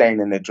Memphis. He's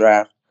staying in the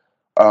draft.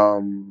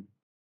 Um,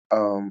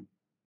 um,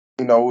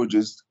 we were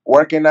just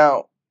working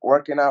out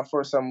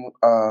for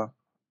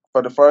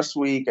for the first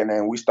week, and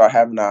then we start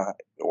having our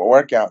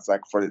workouts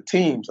like for the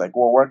teams. Like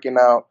we're working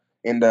out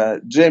in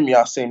the gym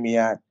y'all see me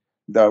at,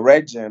 the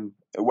Red Gym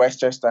at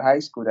Westchester High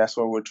School. That's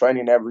where we're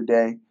training every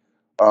day.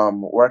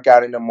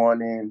 Workout in the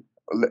morning,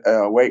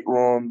 weight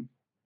room,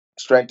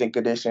 strength and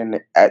condition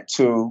at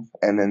 2,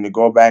 and then to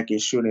go back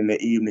and shoot in the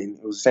evening.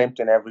 It was the same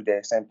thing every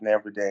day, same thing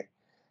every day.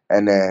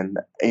 And then,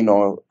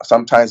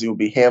 sometimes it will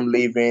be him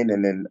leaving,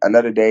 and then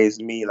another day is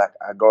me. Like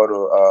I go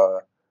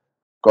to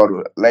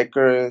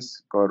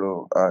Lakers, go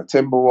to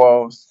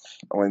Timberwolves.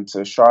 I went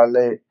to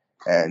Charlotte,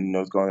 and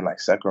it's going like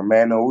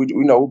Sacramento.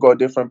 We'll go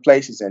different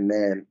places. And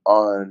then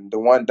on the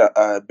one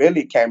that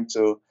Billy came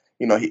to,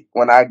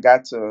 when I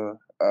got to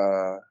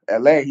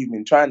LA, he's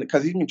been trying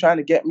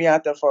to get me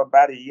out there for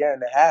about a year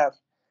and a half.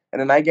 And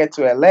then I get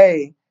to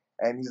LA,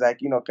 and he's like,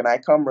 can I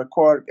come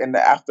record? And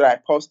after I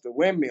post the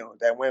windmill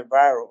that went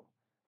viral,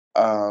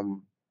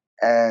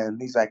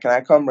 and he's like, can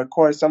I come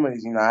record some of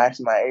these? I asked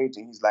my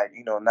agent. He's like,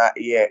 not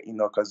yet,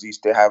 because you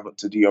still have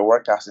to do your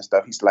workouts and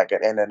stuff. He's like,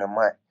 at the end of the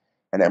month.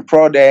 And then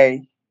pro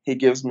day, he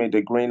gives me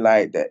the green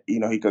light that,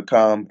 he could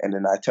come. And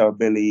then I tell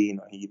Billy,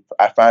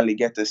 I finally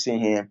get to see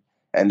him.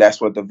 And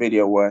that's what the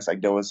video was.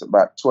 Like there was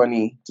about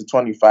 20 to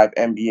 25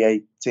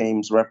 NBA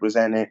teams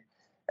represented.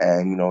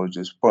 And,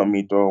 just putting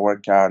me through a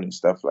workout and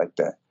stuff like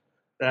that.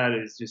 That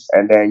is just.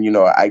 And then,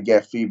 I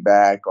get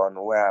feedback on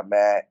where I'm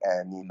at.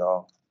 And,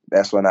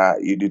 that's when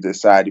you do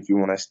decide if you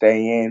want to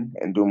stay in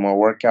and do more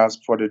workouts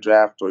before the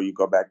draft, or you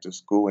go back to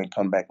school and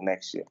come back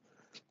next year.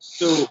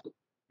 So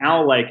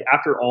now, like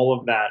after all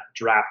of that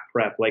draft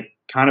prep, like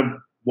kind of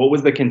what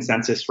was the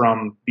consensus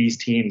from these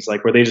teams?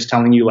 Like, were they just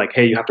telling you like,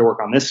 hey, you have to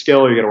work on this skill,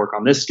 or you got to work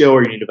on this skill,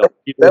 or you need to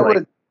develop? They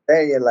would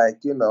say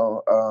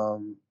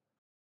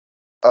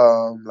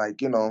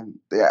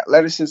the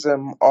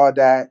athleticism, all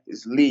that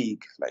is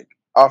league, like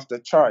off the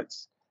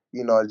charts.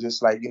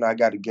 Just like, I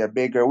got to get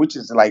bigger, which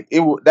is like,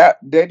 that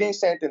they didn't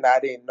say anything that I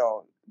didn't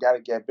know. Got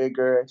to get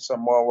bigger, some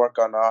more work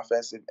on the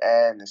offensive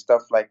end and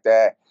stuff like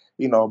that,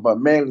 but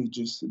mainly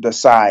just the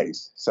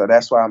size. So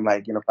that's why I'm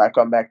like, if I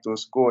come back to a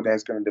school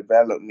that's going to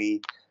develop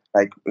me,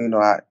 like,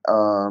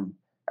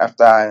 after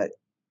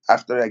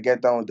I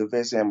get done with the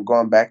visit, I'm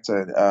going back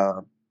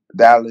to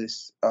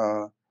Dallas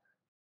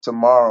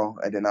tomorrow,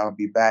 and then I'll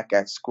be back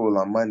at school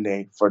on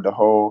Monday for the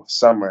whole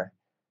summer.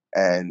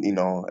 And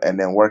and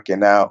then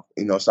working out,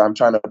 so I'm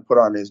trying to put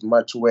on as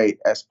much weight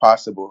as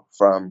possible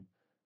from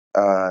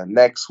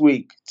next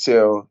week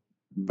till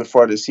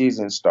before the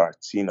season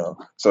starts.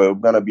 So I'm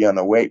gonna be on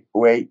a weight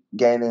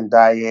gaining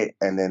diet,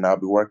 and then I'll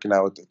be working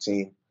out with the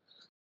team.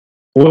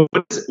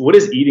 What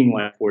is eating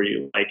like for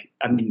you? Like,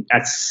 I mean,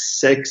 at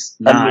 6'9",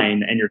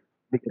 and you're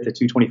at the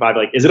 225,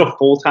 like, is it a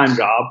full-time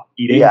job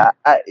eating? Yeah.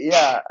 I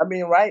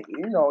mean, right,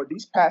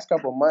 these past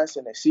couple months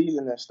in the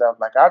season and stuff,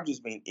 like, I've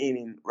just been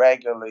eating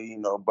regularly,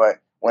 but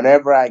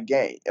whenever I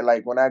gain,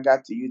 like, when I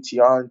got to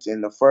UTR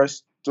in the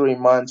first 3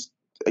 months,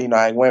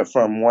 I went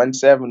from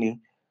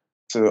 170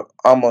 to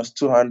almost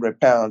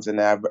 200 pounds,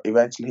 and I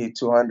eventually hit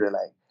 200.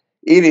 Like,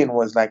 eating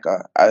was like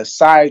a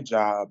side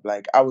job.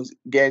 Like, I was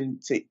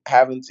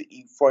having to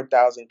eat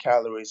 4,000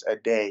 calories a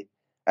day,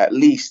 at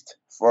least.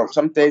 For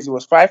some days it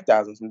was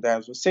 5,000,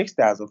 sometimes it was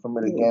 6,000 for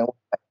me to gain.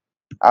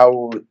 I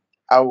would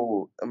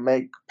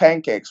make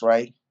pancakes,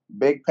 right?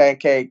 Big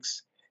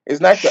pancakes. It's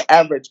not the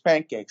average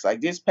pancakes.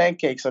 Like, these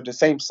pancakes are the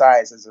same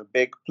size as a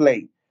big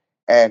plate,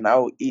 and I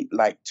would eat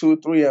like 2,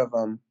 3 of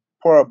them.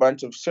 Pour a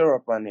bunch of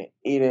syrup on it.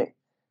 Eat it.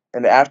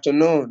 In the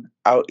afternoon,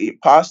 I'll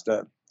eat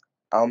pasta.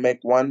 I'll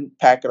make 1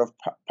 packet of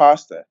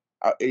pasta.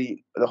 I'll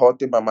eat the whole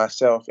thing by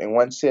myself in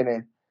one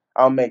sitting.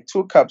 I'll make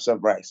 2 cups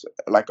of rice,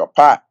 like a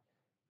pot.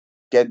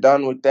 Get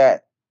done with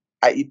that.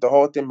 I eat the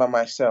whole thing by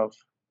myself.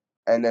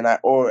 And then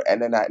at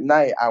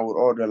night I would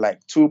order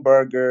like 2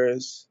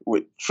 burgers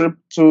with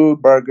 2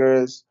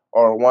 burgers,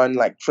 or 1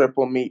 like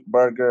triple meat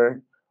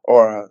burger,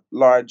 or a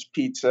large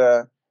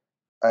pizza,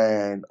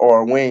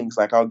 or wings.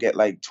 Like, I'll get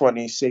like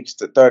 26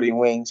 to 30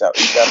 wings. I'll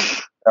eat that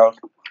myself.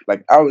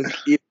 Like, I was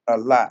eating a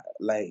lot,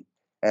 like,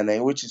 and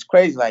then, which is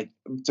crazy, like,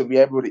 to be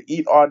able to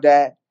eat all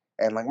that.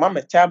 And like, my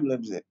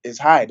metabolism is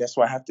high. That's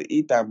why I have to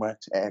eat that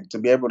much. And to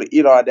be able to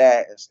eat all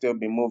that and still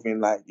be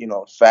moving, like,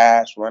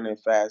 fast, running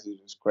fast,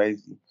 is just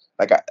crazy.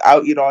 Like,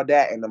 I'll eat all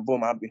that, and then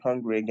boom, I'll be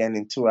hungry again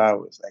in 2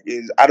 hours. Like,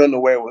 I don't know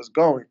where it was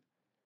going.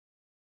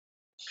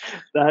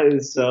 That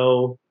is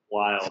so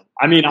wild.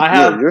 I mean, I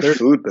have your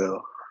food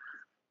bill.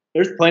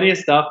 There's plenty of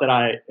stuff that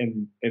I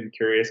am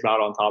curious about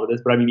on top of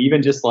this, but I mean,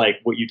 even just like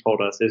what you told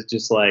us is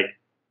just like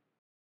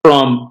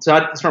from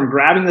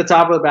grabbing the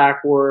top of the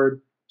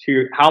backboard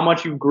to how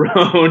much you've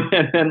grown,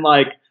 and then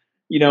like,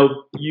 you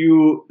know,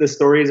 the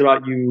stories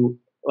about you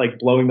like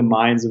blowing the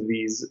minds of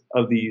these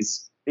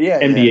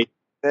NBA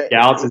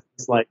scouts.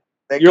 It's like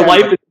your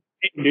life is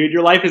insane, dude.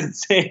 Your life is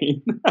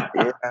insane.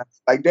 Yeah,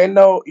 like they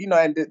know, you know,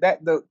 and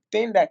that the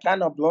thing that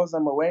kind of blows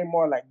them away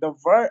more, like the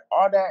vert,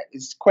 all that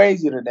is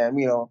crazy to them,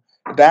 you know,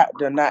 that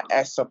they're not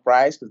as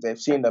surprised because they've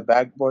seen the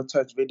backboard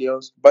touch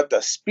videos, but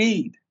the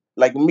speed,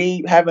 like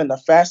me having the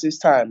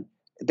fastest time,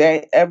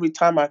 every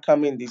time I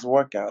come in these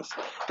workouts,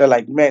 they're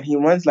like, man, he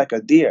runs like a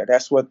deer.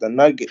 That's what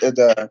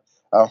the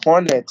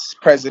Hornets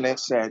president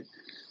said.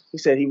 He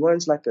said he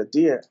runs like a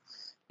deer.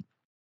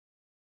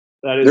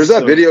 There's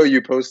that video you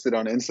posted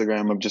on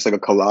Instagram of just like a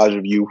collage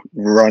of you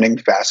running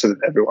faster than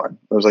everyone.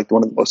 It was like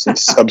one of the most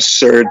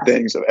absurd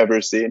things I've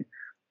ever seen.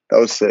 That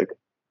was sick.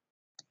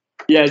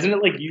 Yeah, isn't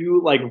it like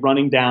you like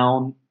running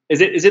down? Is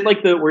it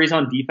like where he's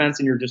on defense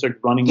and you're just like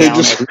running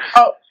down?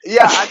 Oh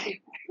yeah,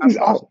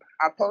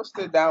 I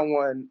posted that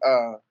one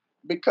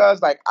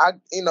because like I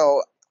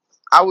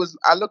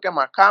look at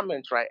my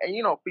comments, right, and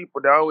you know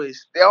people they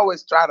always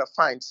try to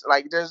find,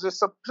 like there's just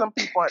some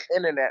people on the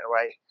internet,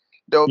 right.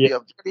 There'll be a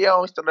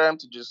video instead of them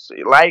to just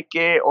like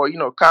it or, you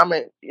know,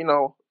 comment, you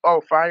know,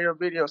 oh, fire a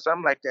video,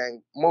 something like that,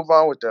 and move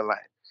on with their life.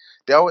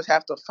 They always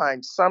have to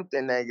find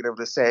something negative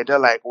to say. They're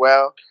like,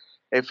 well,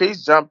 if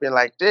he's jumping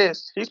like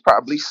this, he's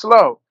probably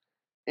slow,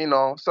 you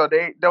know. So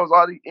there was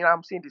all these, you know,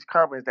 I'm seeing these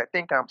comments that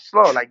think I'm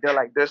slow. Like, they're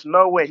like, there's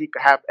no way he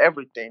could have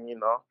everything, you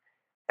know.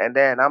 And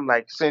then I'm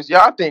like, since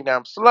y'all think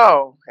I'm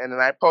slow, and then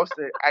I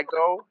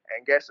go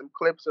and get some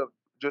clips of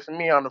just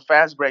me on the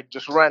fast break,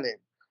 just running.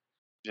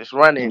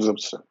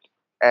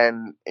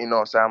 And, you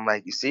know, so I'm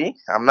like, you see,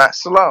 I'm not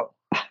slow.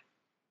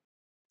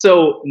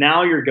 So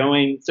now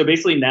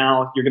basically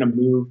now you're going to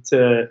move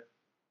to,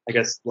 I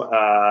guess,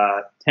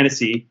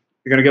 Tennessee.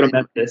 You're going to go to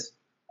Memphis.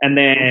 And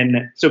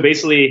then, so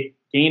basically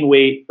gain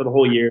weight for the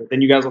whole year.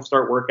 Then you guys will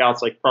start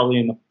workouts like probably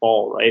in the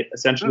fall, right?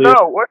 Essentially.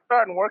 No, we're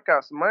starting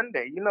workouts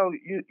Monday. You know,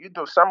 you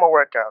do summer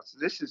workouts.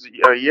 This is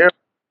a year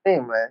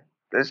thing, man.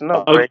 There's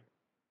no break.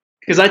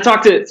 Because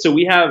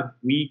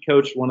we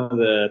coached one of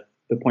the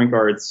point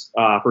guards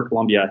for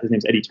Columbia. His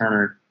name's Eddie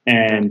Turner,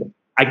 and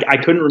I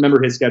couldn't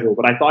remember his schedule,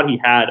 but I thought he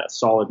had a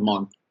solid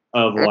month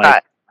of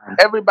like.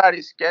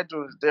 Everybody's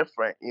schedule is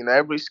different, you know.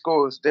 Every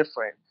school is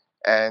different,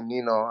 and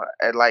you know,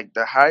 at like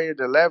the higher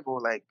the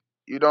level, like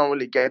you don't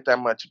really get that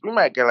much. We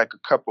might get like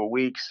a couple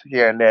weeks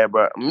here and there,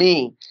 but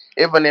me,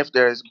 even if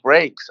there's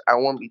breaks, I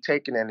won't be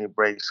taking any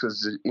breaks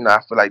because, you know, I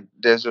feel like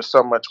there's just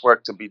so much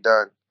work to be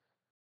done.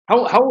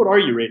 How old are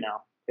you right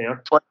now? Yeah.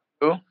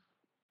 22.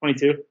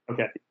 22.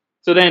 Okay.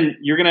 So then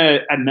you're gonna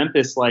at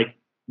Memphis. Like,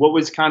 what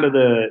was kind of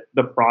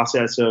the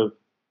process of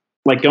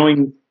like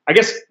going? I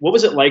guess what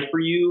was it like for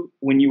you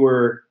when you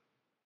were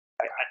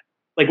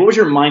like? What was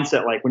your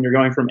mindset like when you're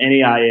going from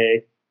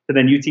NAIA to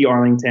then UT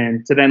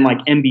Arlington to then like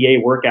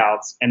NBA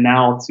workouts and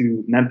now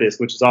to Memphis,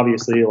 which is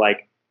obviously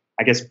like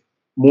I guess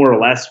more or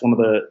less one of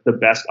the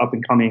best up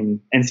and coming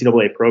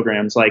NCAA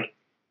programs. Like,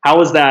 how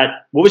was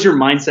that? What was your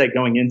mindset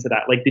going into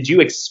that? Like, did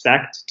you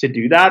expect to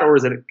do that, or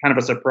is it kind of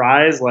a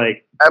surprise?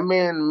 Like, I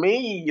mean,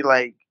 me,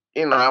 like,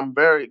 you know, I'm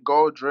very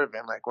goal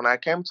driven. Like, when I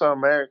came to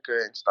America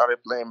and started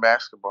playing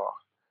basketball,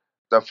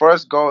 the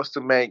first goal is to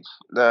make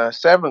the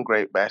 7th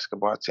grade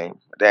basketball team,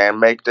 then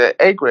make the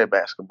 8th grade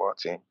basketball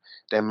team,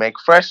 then make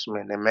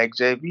freshmen, then make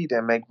JV,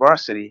 then make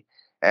varsity.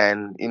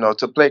 And, you know,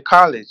 to play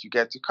college, you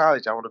get to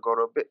college, I want to go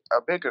to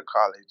a bigger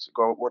college,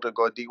 want to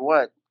go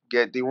D1.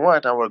 Get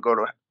D1, I would go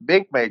to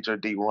big major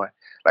D1.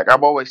 Like,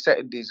 I'm always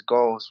setting these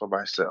goals for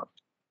myself.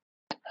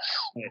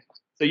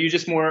 So you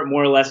just more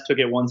or less took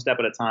it one step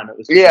at a time. It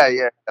was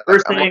yeah.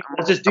 First thing,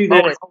 let's just do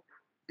this.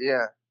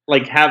 Yeah.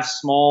 Like, have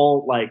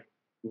small, like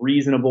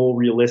reasonable,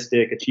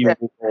 realistic,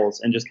 achievable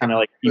goals, and just kind of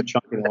like keep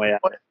chunking away at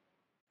it.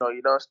 No,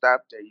 you don't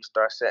stop there. You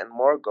start setting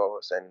more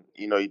goals, and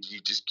you know you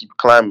just keep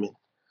climbing.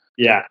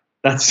 Yeah,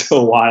 that's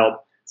so wild.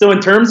 So in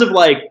terms of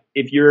like,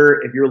 if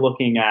you're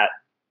looking at,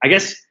 I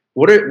guess.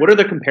 What are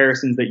the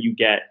comparisons that you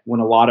get when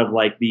a lot of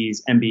like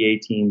these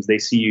NBA teams, they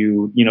see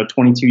you, you know,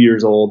 22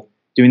 years old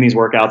doing these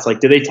workouts?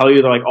 Like, do they tell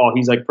you they're like, oh,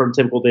 he's like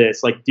prototypical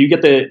this? Like, do you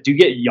get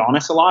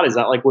Giannis a lot? Is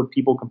that like what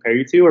people compare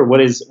you to, or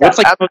what's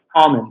like most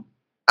common?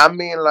 I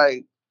mean,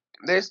 like,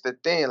 this the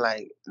thing,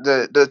 like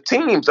the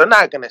teams are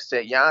not gonna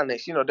say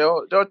Giannis. You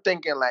know, they're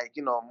thinking like,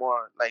 you know,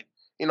 more like,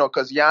 you know,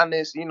 because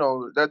Giannis, you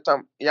know,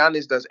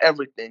 Giannis does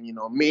everything. You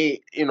know,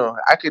 me, you know,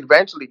 I could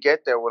eventually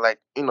get there with like,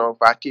 you know, if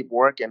I keep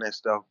working and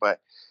stuff, but.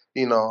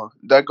 You know,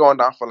 they're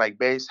going off for like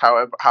base,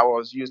 how I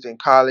was used in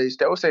college.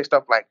 They would say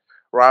stuff like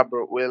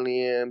Robert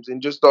Williams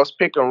and just those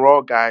pick and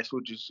roll guys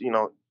who just, you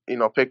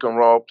know, pick and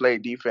roll, play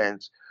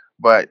defense.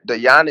 But the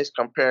Giannis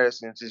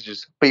comparisons is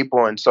just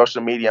people in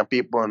social media and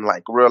people in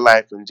like real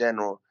life in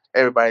general.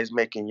 Everybody's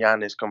making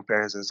Giannis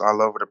comparisons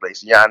all over the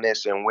place.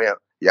 Giannis and Will.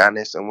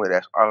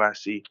 That's all I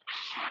see.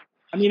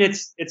 I mean,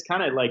 it's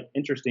kind of like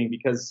interesting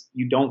because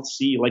you don't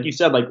see, like you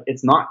said, like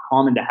it's not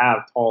common to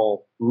have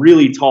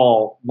really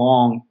tall,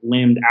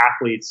 long-limbed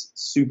athletes,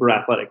 super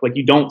athletic. Like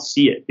you don't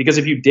see it because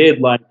if you did,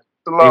 like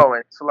slow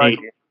and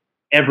sluggy.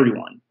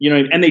 everyone, you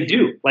know, and they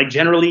do, like,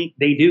 generally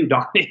they do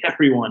dominate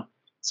everyone.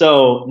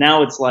 So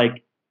now it's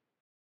like,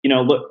 you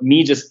know, look,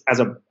 me just as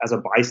a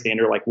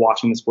bystander, like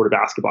watching the sport of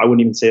basketball, I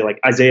wouldn't even say, like,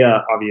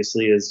 Isaiah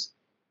obviously is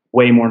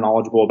way more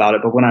knowledgeable about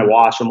it, but when I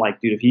watch, I'm like,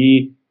 dude, if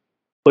he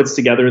puts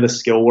together the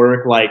skill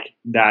work like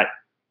that,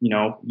 you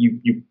know,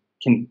 you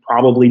can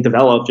probably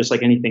develop just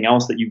like anything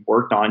else that you've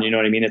worked on. You know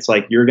what I mean? It's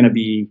like you're gonna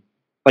be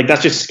like,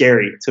 that's just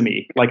scary to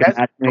me. Like,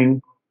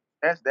 imagining.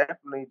 That's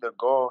definitely the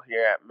goal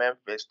here at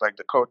Memphis. Like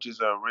the coaches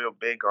are real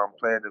big on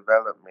player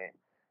development,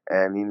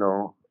 and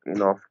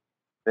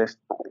this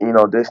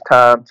this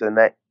time to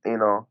next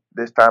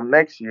this time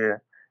next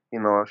year,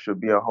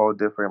 should be a whole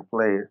different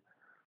player.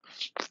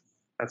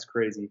 That's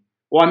crazy.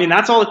 Well, I mean,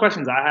 that's all the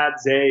questions I had.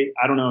 Zay,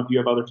 I don't know if you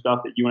have other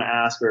stuff that you want to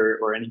ask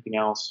or anything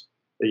else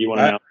that you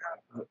want to know.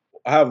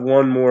 I have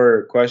one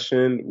more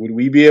question. Would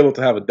we be able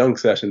to have a dunk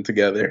session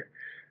together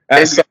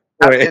at some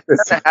point?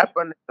 It's gonna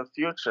happen in the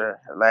future.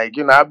 Like,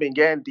 I've been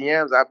getting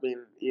DMs. I've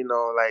been,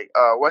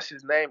 what's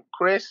his name?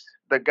 Chris,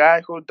 the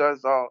guy who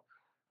does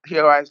he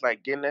always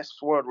like Guinness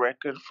World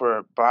Record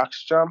for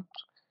box jump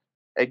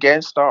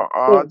against our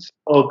odds.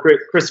 Oh,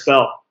 Chris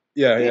Bell.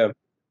 Yeah.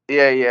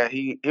 Yeah.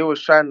 He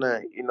was trying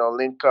to,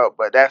 link up,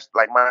 but that's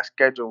like my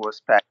schedule was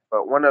packed.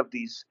 But one of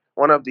these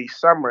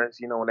summers,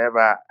 whenever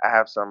I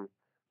have some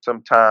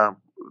time,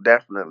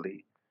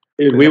 definitely.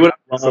 Dude, we would.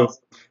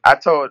 I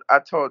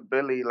told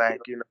Billy,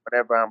 like,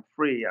 whenever I'm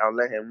free, I'll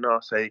let him know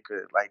so he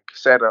could like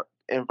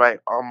invite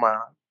all my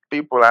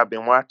people I've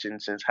been watching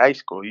since high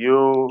school.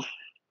 You,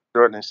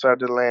 Jordan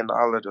Sutherland,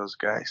 all of those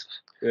guys.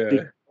 Yeah,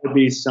 it would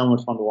be so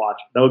much fun to watch.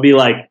 That would be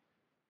like,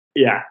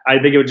 yeah, I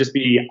think it would just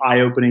be eye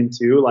opening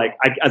too. Like,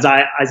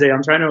 Isaiah,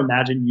 I'm trying to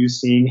imagine you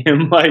seeing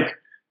him like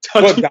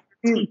touching.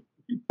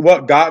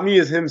 What got me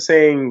is him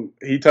saying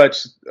he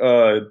touched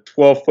 12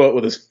 foot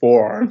with his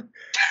forearm.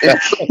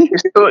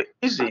 It's so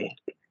easy.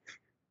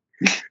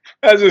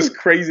 That's just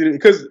crazy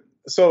because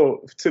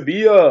to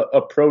be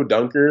a pro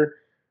dunker,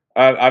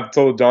 I've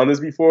told John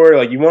this before.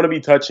 Like, you want to be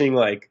touching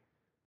like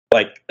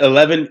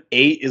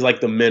 11.8 is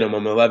like the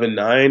minimum,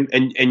 11.9,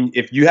 and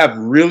if you have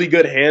really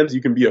good hands,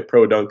 you can be a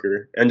pro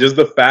dunker. And just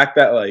the fact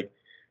that like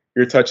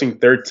you're touching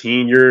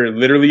 13, you're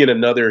literally in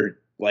another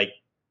like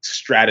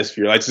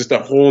stratosphere. Like, it's just a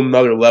whole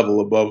nother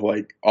level above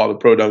like all the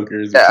pro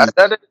dunkers. Yeah,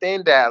 another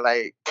thing that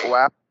like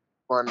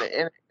on the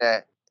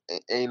internet,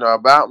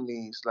 about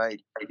me is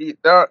like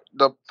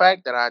the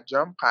fact that I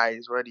jump high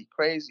is already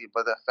crazy,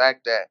 but the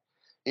fact that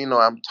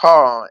I'm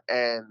tall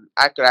and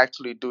I could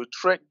actually do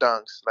trick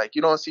dunks, like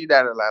you don't see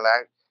that a lot.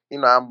 Like,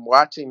 I'm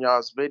watching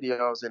y'all's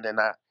videos, and then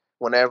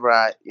whenever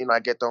I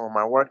get done with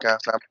my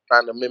workouts, I'm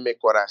trying to mimic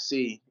what I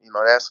see.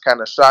 That's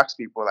kind of shocks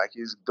people. Like,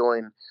 he's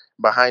doing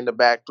behind the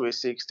back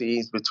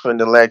 360s, between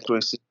the leg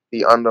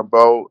 360 on the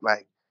boat.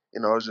 Like,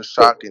 it's just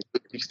shocking.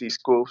 360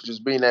 scoops,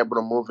 just being able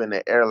to move in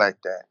the air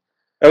like that.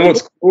 And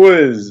what's cool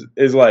is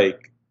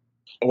like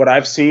what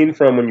I've seen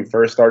from when you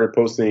first started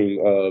posting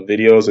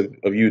videos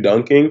of you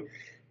dunking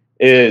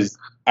is,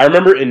 I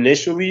remember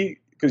initially,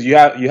 because you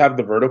have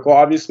the vertical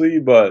obviously,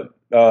 but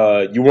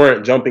you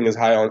weren't jumping as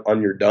high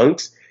on your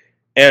dunks.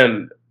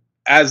 And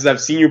as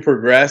I've seen you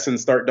progress and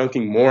start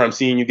dunking more, I'm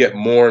seeing you get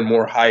more and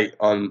more height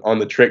on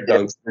the trick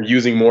dunks. You're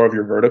using more of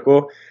your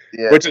vertical,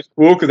 which is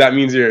cool because that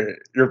means you're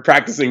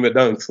practicing the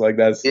dunks. Like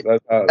that's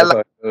how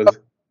it goes.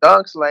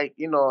 Dunks, like,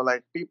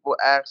 like people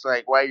ask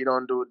like why you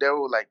don't do, they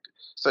will like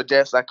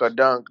suggest like a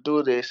dunk,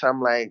 do this.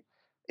 I'm like,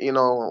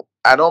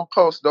 I don't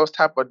post those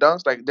type of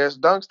dunks. Like, there's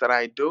dunks that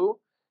I do,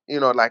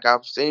 like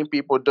I've seen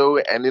people do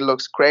it and it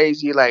looks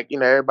crazy, like,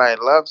 everybody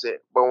loves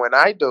it. But when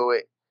I do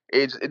it,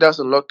 it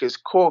doesn't look as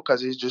cool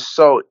because it's just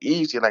so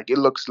easy. Like, it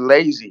looks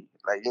lazy.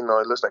 Like, it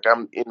looks like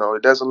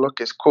it doesn't look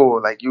as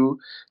cool. Like,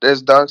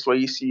 there's dunks where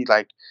you see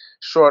like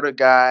shorter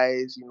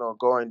guys,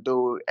 go and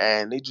do it,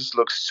 and it just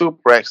looks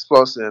super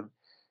explosive.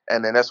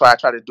 And then that's why I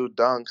try to do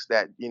dunks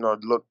that,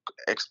 look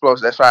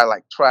explosive. That's why I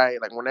like try,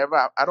 like, whenever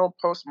I don't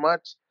post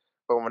much,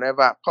 but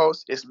whenever I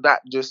post, it's not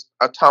just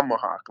a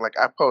tomahawk. Like,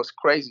 I post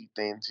crazy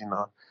things,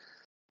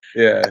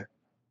 Yeah.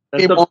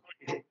 People,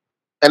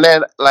 and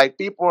then like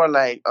people are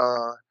like,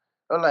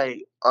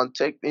 on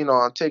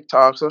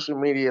TikTok, social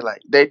media,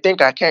 like they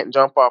think I can't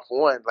jump off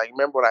one. Like,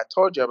 remember what I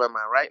told you about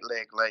my right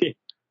leg? Like,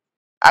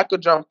 I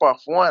could jump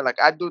off one.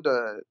 Like, I do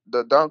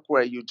the dunk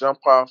where you jump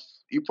off,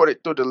 you put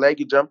it through the leg,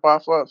 you jump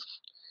off of.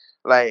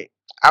 Like,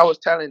 I was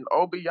telling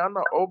Obi, y'all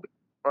know Obi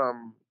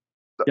from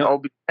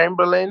Obi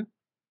Chamberlain.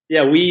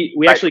 Yeah, we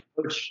actually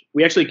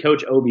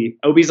coach Obi.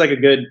 Obi's like a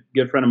good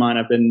friend of mine.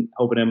 I've been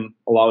helping him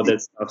a lot with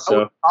that stuff. So I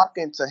was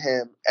talking to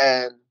him,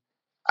 and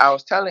I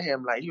was telling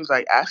him, like, he was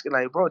like asking,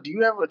 like, bro, do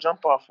you ever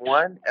jump off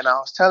one? And I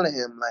was telling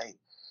him, like,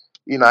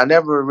 I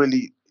never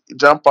really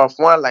jump off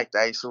one like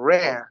that. It's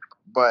rare.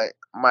 But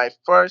my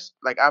first,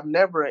 like, I've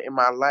never in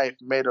my life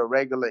made a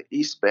regular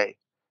East Bay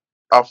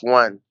off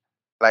one.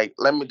 Like,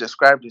 let me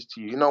describe this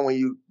to you. When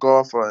you go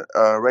off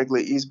a regular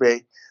East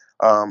Bay,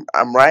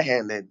 I'm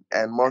right-handed,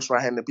 and most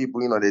right-handed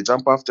people, they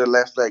jump off their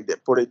left leg, they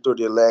put it through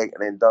their leg,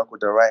 and then dunk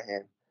with their right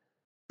hand.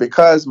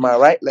 because my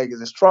right leg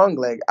is a strong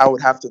leg, I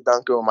would have to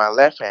dunk it with my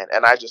left hand,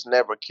 and I just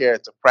never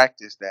cared to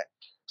practice that.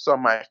 So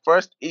my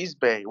first East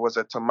Bay was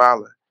a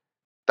Tamala.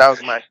 That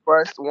was my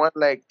first one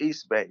leg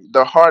East Bay,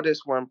 the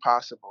hardest one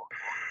possible.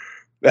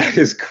 That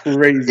is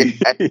crazy.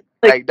 And,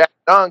 like that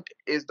dunk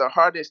is the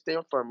hardest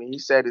thing for me. He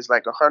said it's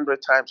like 100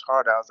 times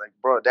harder. I was like,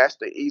 bro, that's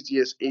the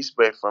easiest East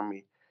Bay for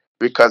me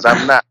because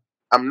I'm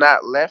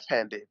not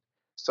left-handed.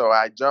 So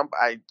I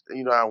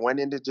went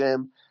in the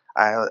gym.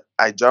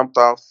 I jumped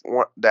off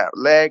that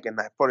leg and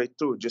I put it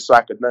through just so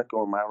I could dunk it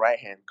with my right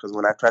hand. Because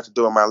when I tried to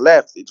do it with my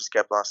left, it just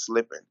kept on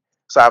slipping.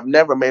 So I've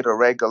never made a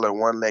regular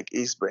one leg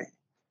East Bay.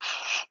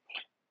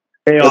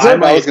 Hey, That's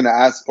what I was going to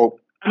ask. Oh,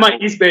 I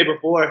might East Bay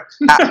before.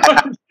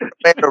 I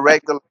made a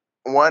regular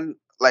one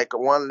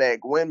leg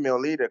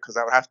windmill either because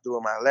I would have to do it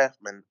with my left,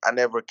 man. I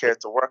never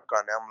cared to work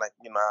on it. I'm like,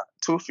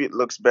 2 feet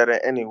looks better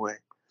anyway.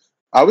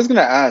 I was going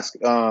to ask,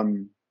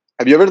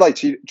 have you ever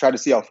tried to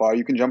see how far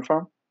you can jump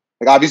from?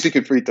 Like, obviously you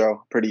can free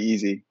throw pretty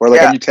easy. Or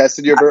have you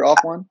tested your vert off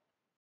one?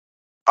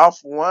 Off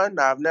one,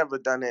 I've never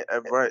done it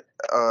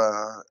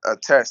a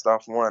test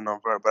off one on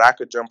vert, but I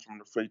could jump from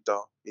the free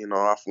throw,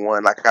 off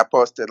one. Like I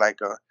posted like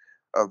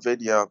a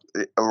video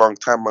a long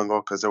time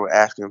ago because they were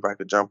asking if I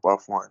could jump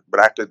off one,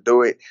 but I could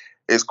do it.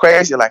 It's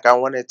crazy. Like I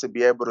wanted to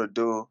be able to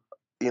do,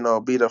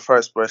 be the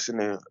first person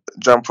to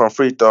jump from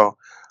free throw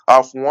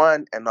off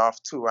one and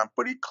off two. I'm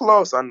pretty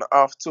close on the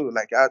off two.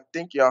 Like I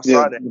think y'all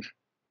saw that.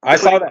 I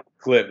saw that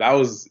clip. That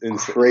was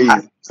insane.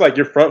 Crazy. It's like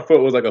your front foot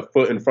was like a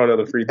foot in front of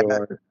the free throw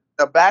line.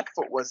 The back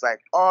foot was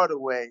like all the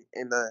way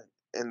in the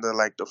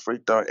like the free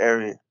throw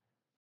area.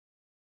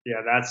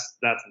 Yeah, that's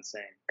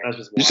insane. That's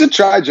just wild. You should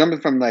try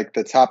jumping from like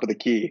the top of the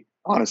key,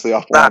 honestly,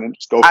 off one and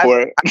just go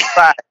for it.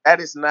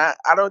 That is not.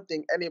 I don't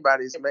think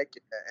anybody's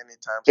making that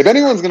anytime soon. If soon.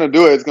 Anyone's gonna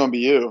do it, it's gonna be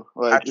you.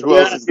 Like who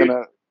else is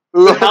gonna?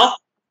 With how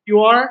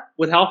you are,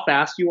 with how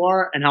fast you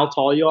are, and how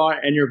tall you are,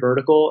 and you're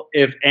vertical.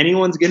 If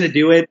anyone's gonna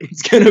do it,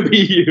 it's gonna be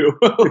you.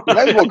 You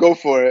might as well go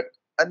for it.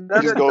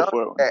 Another dunk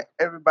that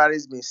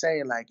everybody's been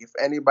saying, like, if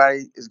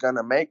anybody is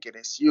gonna make it,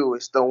 it's you.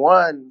 It's the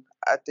one,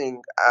 I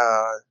think,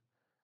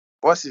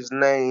 what's his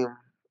name?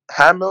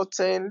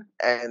 Hamilton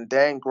and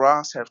Dan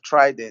Gross have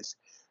tried this,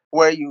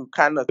 where you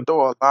kind of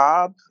throw a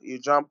lob, you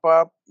jump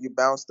up, you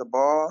bounce the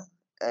ball,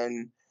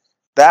 and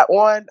that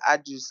one, I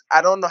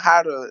don't know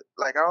how to,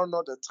 like, I don't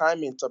know the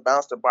timing to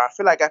bounce the ball. I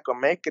feel like I could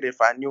make it if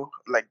I knew,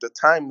 like, the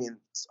timing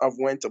of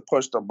when to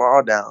push the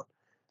ball down.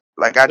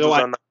 Like, I just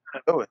don't know how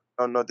to do it.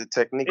 I don't know the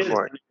technique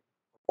for it.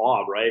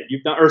 Lob, right?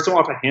 You've done, or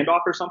someone off a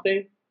handoff or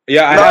something?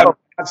 Yeah, I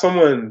had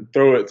someone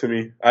throw it to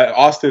me.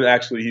 Austin,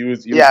 actually, he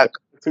was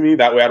to me.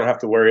 That way I don't have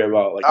to worry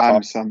about, like,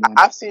 I've seen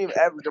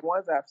the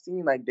ones I've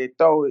seen, like, they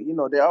throw it,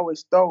 they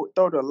always throw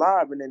the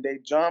lob, and then they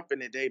jump,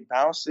 and then they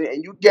bounce it,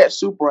 and you get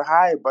super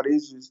high, but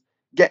it's just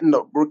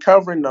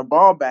recovering the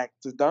ball back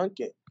to dunk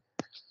it.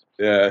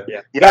 Yeah.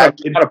 You gotta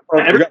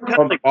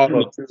pump the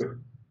ball up too.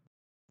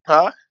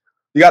 Huh?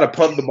 You gotta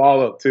pump the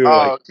ball up too.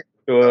 Okay.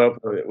 Fill it up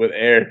with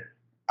air.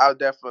 I'll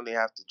definitely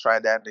have to try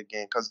that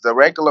again because the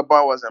regular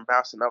ball wasn't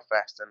bouncing up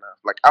fast enough.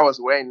 Like I was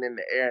waiting in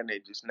the air and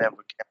it just never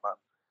came up.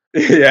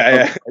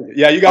 Yeah.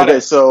 You got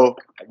it. So,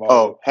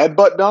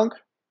 headbutt dunk.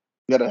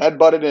 You got to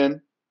headbutt it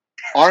in.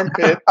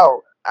 Armpit.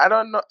 I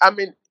don't know. I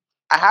mean,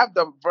 I have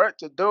the vert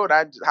to do it.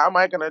 How am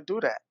I gonna do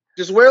that?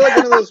 Just wear like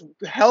one of those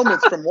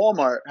helmets from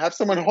Walmart. Have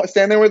someone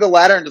stand there with a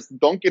ladder and just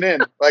dunk it in.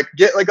 Like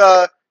get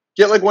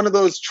one of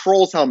those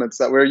Trolls helmets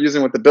that we were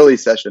using with the Billy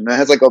session. That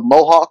has like a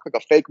mohawk,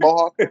 like a fake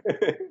mohawk.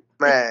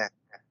 Man.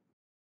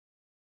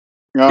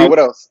 What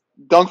else?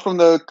 Dunk from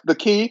the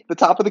key, the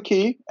top of the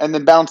key, and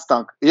then bounce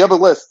dunk. You have a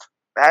list.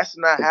 That's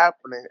not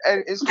happening.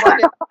 And it's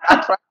funny.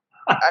 I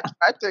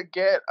tried to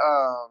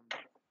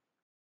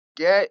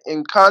get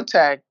in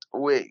contact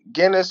with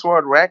Guinness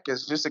World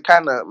Records just to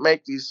kind of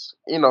make these,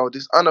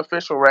 these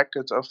unofficial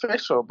records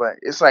official, but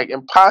it's like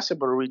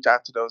impossible to reach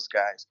out to those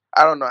guys.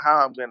 I don't know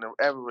how I'm gonna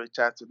ever reach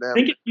out to them.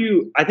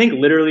 I think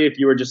literally if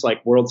you were just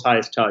like world's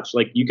highest touch,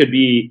 like you could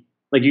be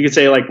like you could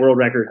say like world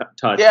record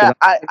touch. Yeah,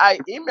 I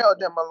emailed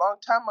them a long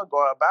time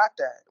ago about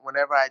that.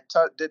 Whenever I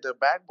did the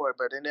backboard,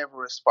 but they never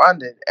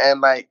responded. And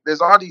like,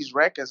 there's all these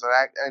records,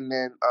 and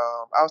then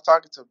I was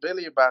talking to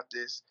Billy about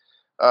this.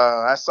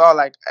 I saw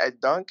like at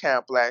dunk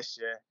camp last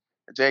year.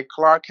 Jay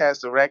Clark has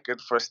the record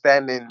for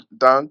standing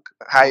dunk,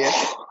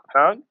 highest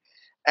dunk,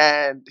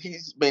 and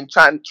he's been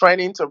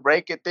training to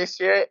break it this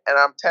year. And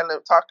I'm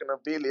talking to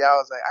Billy, I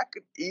was like, I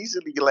could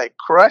easily like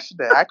crush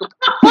that.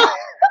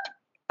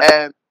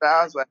 And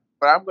I was like,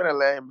 but I'm gonna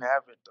let him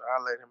have it.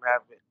 I'll let him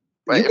have it.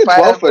 But you could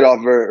 12 foot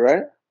off vert,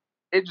 right?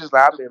 It just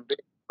I've been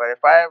big. But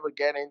if I ever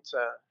get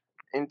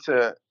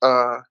into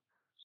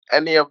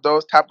any of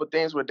those type of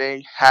things where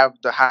they have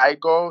the high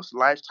goals,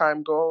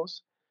 lifetime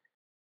goals,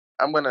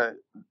 I'm gonna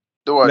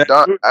do a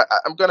dunk.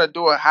 I'm gonna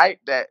do a height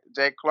that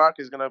Jay Clark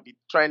is gonna be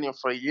training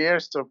for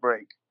years to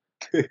break.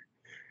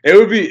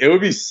 It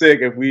would be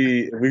sick if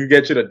we could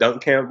get you to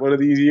dunk camp one of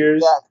these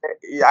years.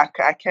 Yeah,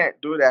 I can't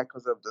do that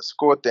because of the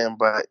school thing.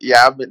 But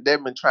yeah,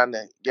 they've been trying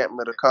to get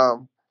me to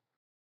come.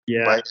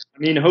 Yeah, I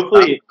mean,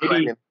 hopefully,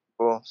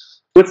 people.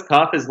 What's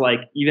tough is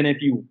like even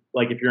if you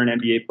like if you're an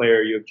NBA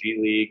player, you have G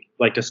League,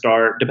 like to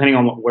start, depending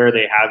on where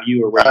they have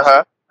you or where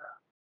you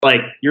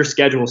like your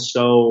schedule's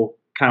so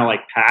kind of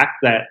like packed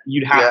that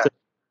you'd have to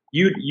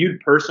you'd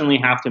personally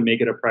have to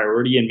make it a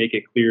priority and make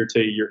it clear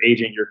to your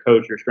agent, your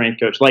coach, your strength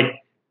coach, like,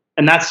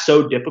 and that's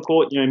so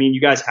difficult. You know what I mean?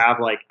 You guys have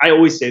like, I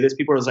always say this,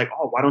 people are like,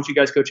 oh, why don't you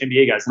guys coach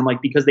NBA guys? And I'm like,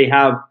 because they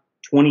have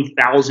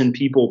 20,000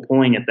 people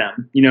pulling at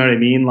them. You know what I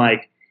mean?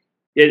 Like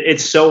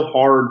it's so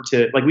hard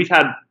to like, we've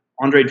had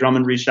Andre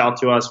Drummond reached out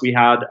to us. We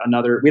had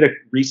a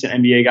recent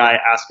NBA guy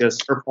ask us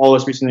or follow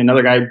us recently.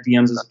 Another guy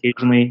DMs us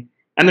occasionally.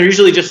 And they're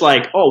usually just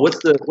like, oh, what's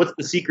the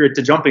secret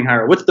to jumping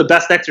higher? What's the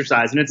best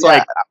exercise? And it's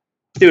like,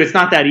 dude, it's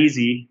not that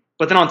easy.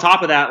 But then on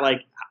top of that,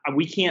 like I'm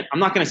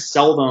not going to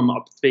sell them a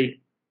fake,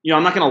 you know,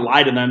 I'm not going to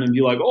lie to them and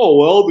be like, oh,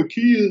 well, the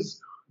key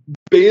is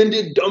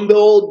banded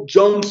dumbbell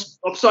jumps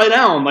upside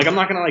down. Like I'm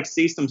not going to like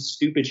say some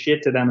stupid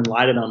shit to them and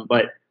lie to them.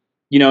 But,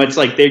 you know, it's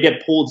like they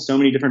get pulled so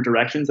many different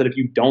directions that if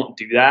you don't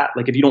do that,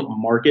 like if you don't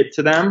market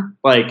to them,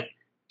 like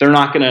they're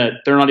not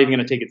even going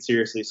to take it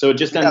seriously. So it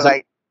just ends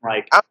up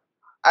like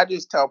I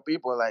just tell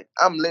people, like,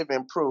 I'm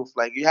living proof.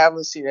 Like, you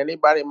haven't seen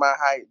anybody my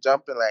height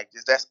jumping like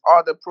this. That's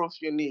all the proof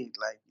you need.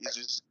 Like, you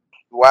just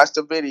watch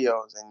the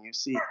videos and you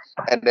see.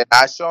 And then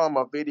I show them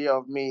a video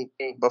of me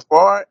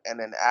before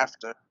and then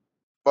after.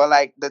 But,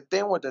 like, the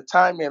thing with the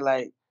timing,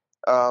 like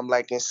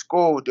in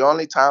school, the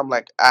only time,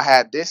 like, I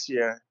had this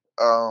year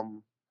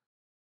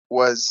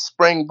was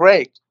spring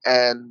break.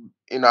 And,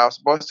 you know, I was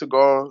supposed to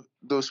go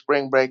do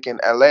spring break in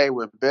L.A.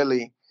 with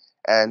Billy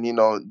and, you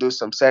know, do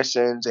some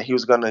sessions, and he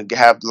was going to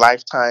have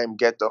Lifetime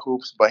get the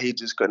hoops, but he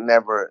just could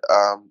never,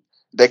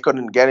 they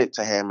couldn't get it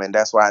to him, and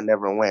that's why I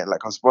never went. Like,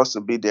 I'm supposed to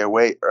be there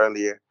way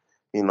earlier,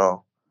 you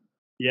know.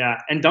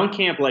 Yeah, and Dunk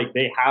Camp, like,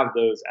 they have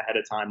those ahead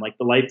of time. Like,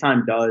 the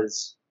Lifetime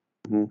does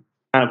kind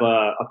of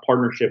a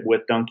partnership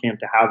with Dunk Camp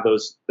to have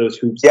those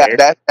hoops there.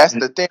 Yeah, that's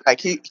the thing.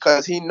 Like,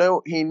 because he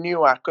knew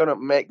I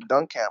couldn't make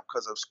Dunk Camp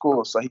because of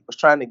school, so he was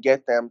trying to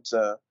get them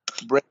to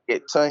bring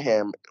it to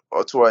him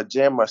or to a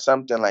gym or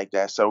something like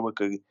that so we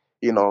could,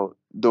 you know,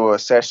 do a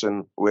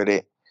session with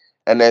it.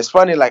 And it's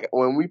funny, like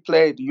when we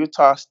played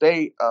Utah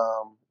State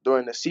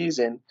during the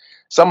season,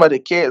 some of the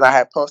kids, I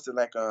had posted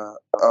like a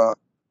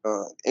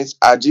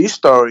IG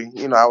story,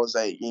 you know, I was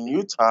like in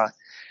Utah,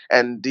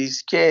 and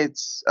these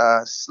kids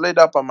slid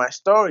up on my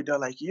story. They're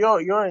like, yo,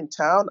 you're in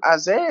town?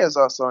 Isaiah is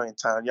also in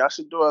town. Y'all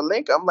should do a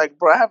link. I'm like,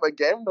 bro, I have a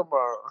game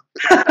tomorrow.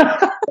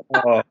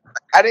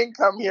 I didn't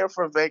come here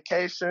for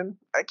vacation.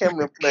 I came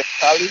to play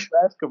college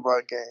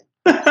basketball game.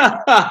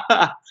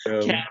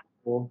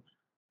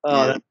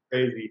 That's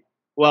crazy.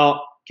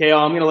 Well, KO,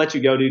 I'm going to let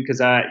you go, dude,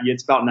 because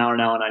it's about an hour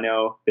now, and I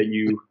know that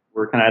you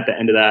were kind of at the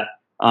end of that.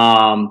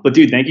 But,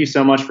 dude, thank you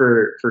so much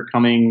for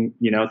coming,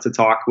 you know, to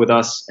talk with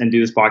us and do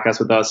this podcast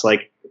with us.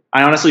 Like,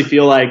 I honestly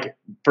feel like,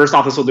 first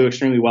off, this will do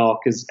extremely well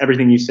because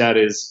everything you said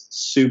is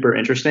super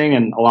interesting,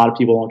 and a lot of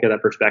people don't get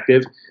that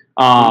perspective.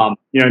 You know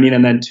what I mean?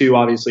 And then, two,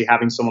 obviously,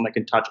 having someone that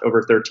can touch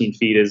over 13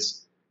 feet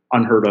is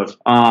unheard of.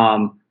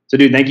 So,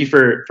 dude, thank you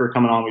for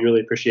coming on. We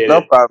really appreciate it.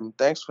 No problem.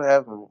 Thanks for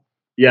having me.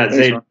 Yeah,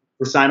 Zaid,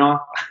 we'll sign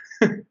off.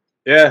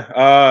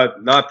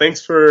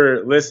 Thanks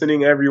for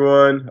listening,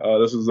 everyone.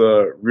 This was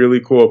a really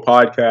cool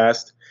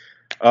podcast.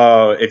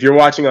 If you're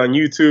watching on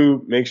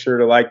YouTube, make sure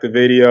to like the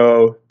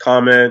video,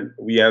 comment.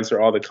 We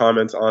answer all the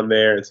comments on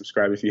there, and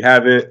subscribe if you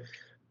haven't.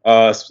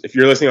 If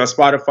you're listening on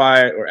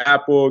Spotify or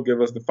Apple, give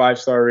us the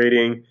 5-star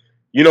rating.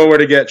 You know where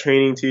to get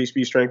training,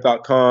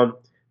 thpstrength.com.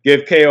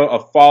 Give KO a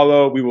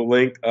follow. We will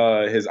link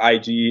his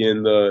IG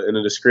in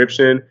the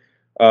description.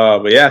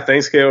 But yeah,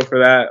 thanks KO for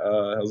that.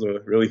 That was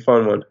a really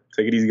fun one.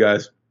 Take it easy,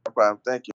 guys. No problem. Thank you.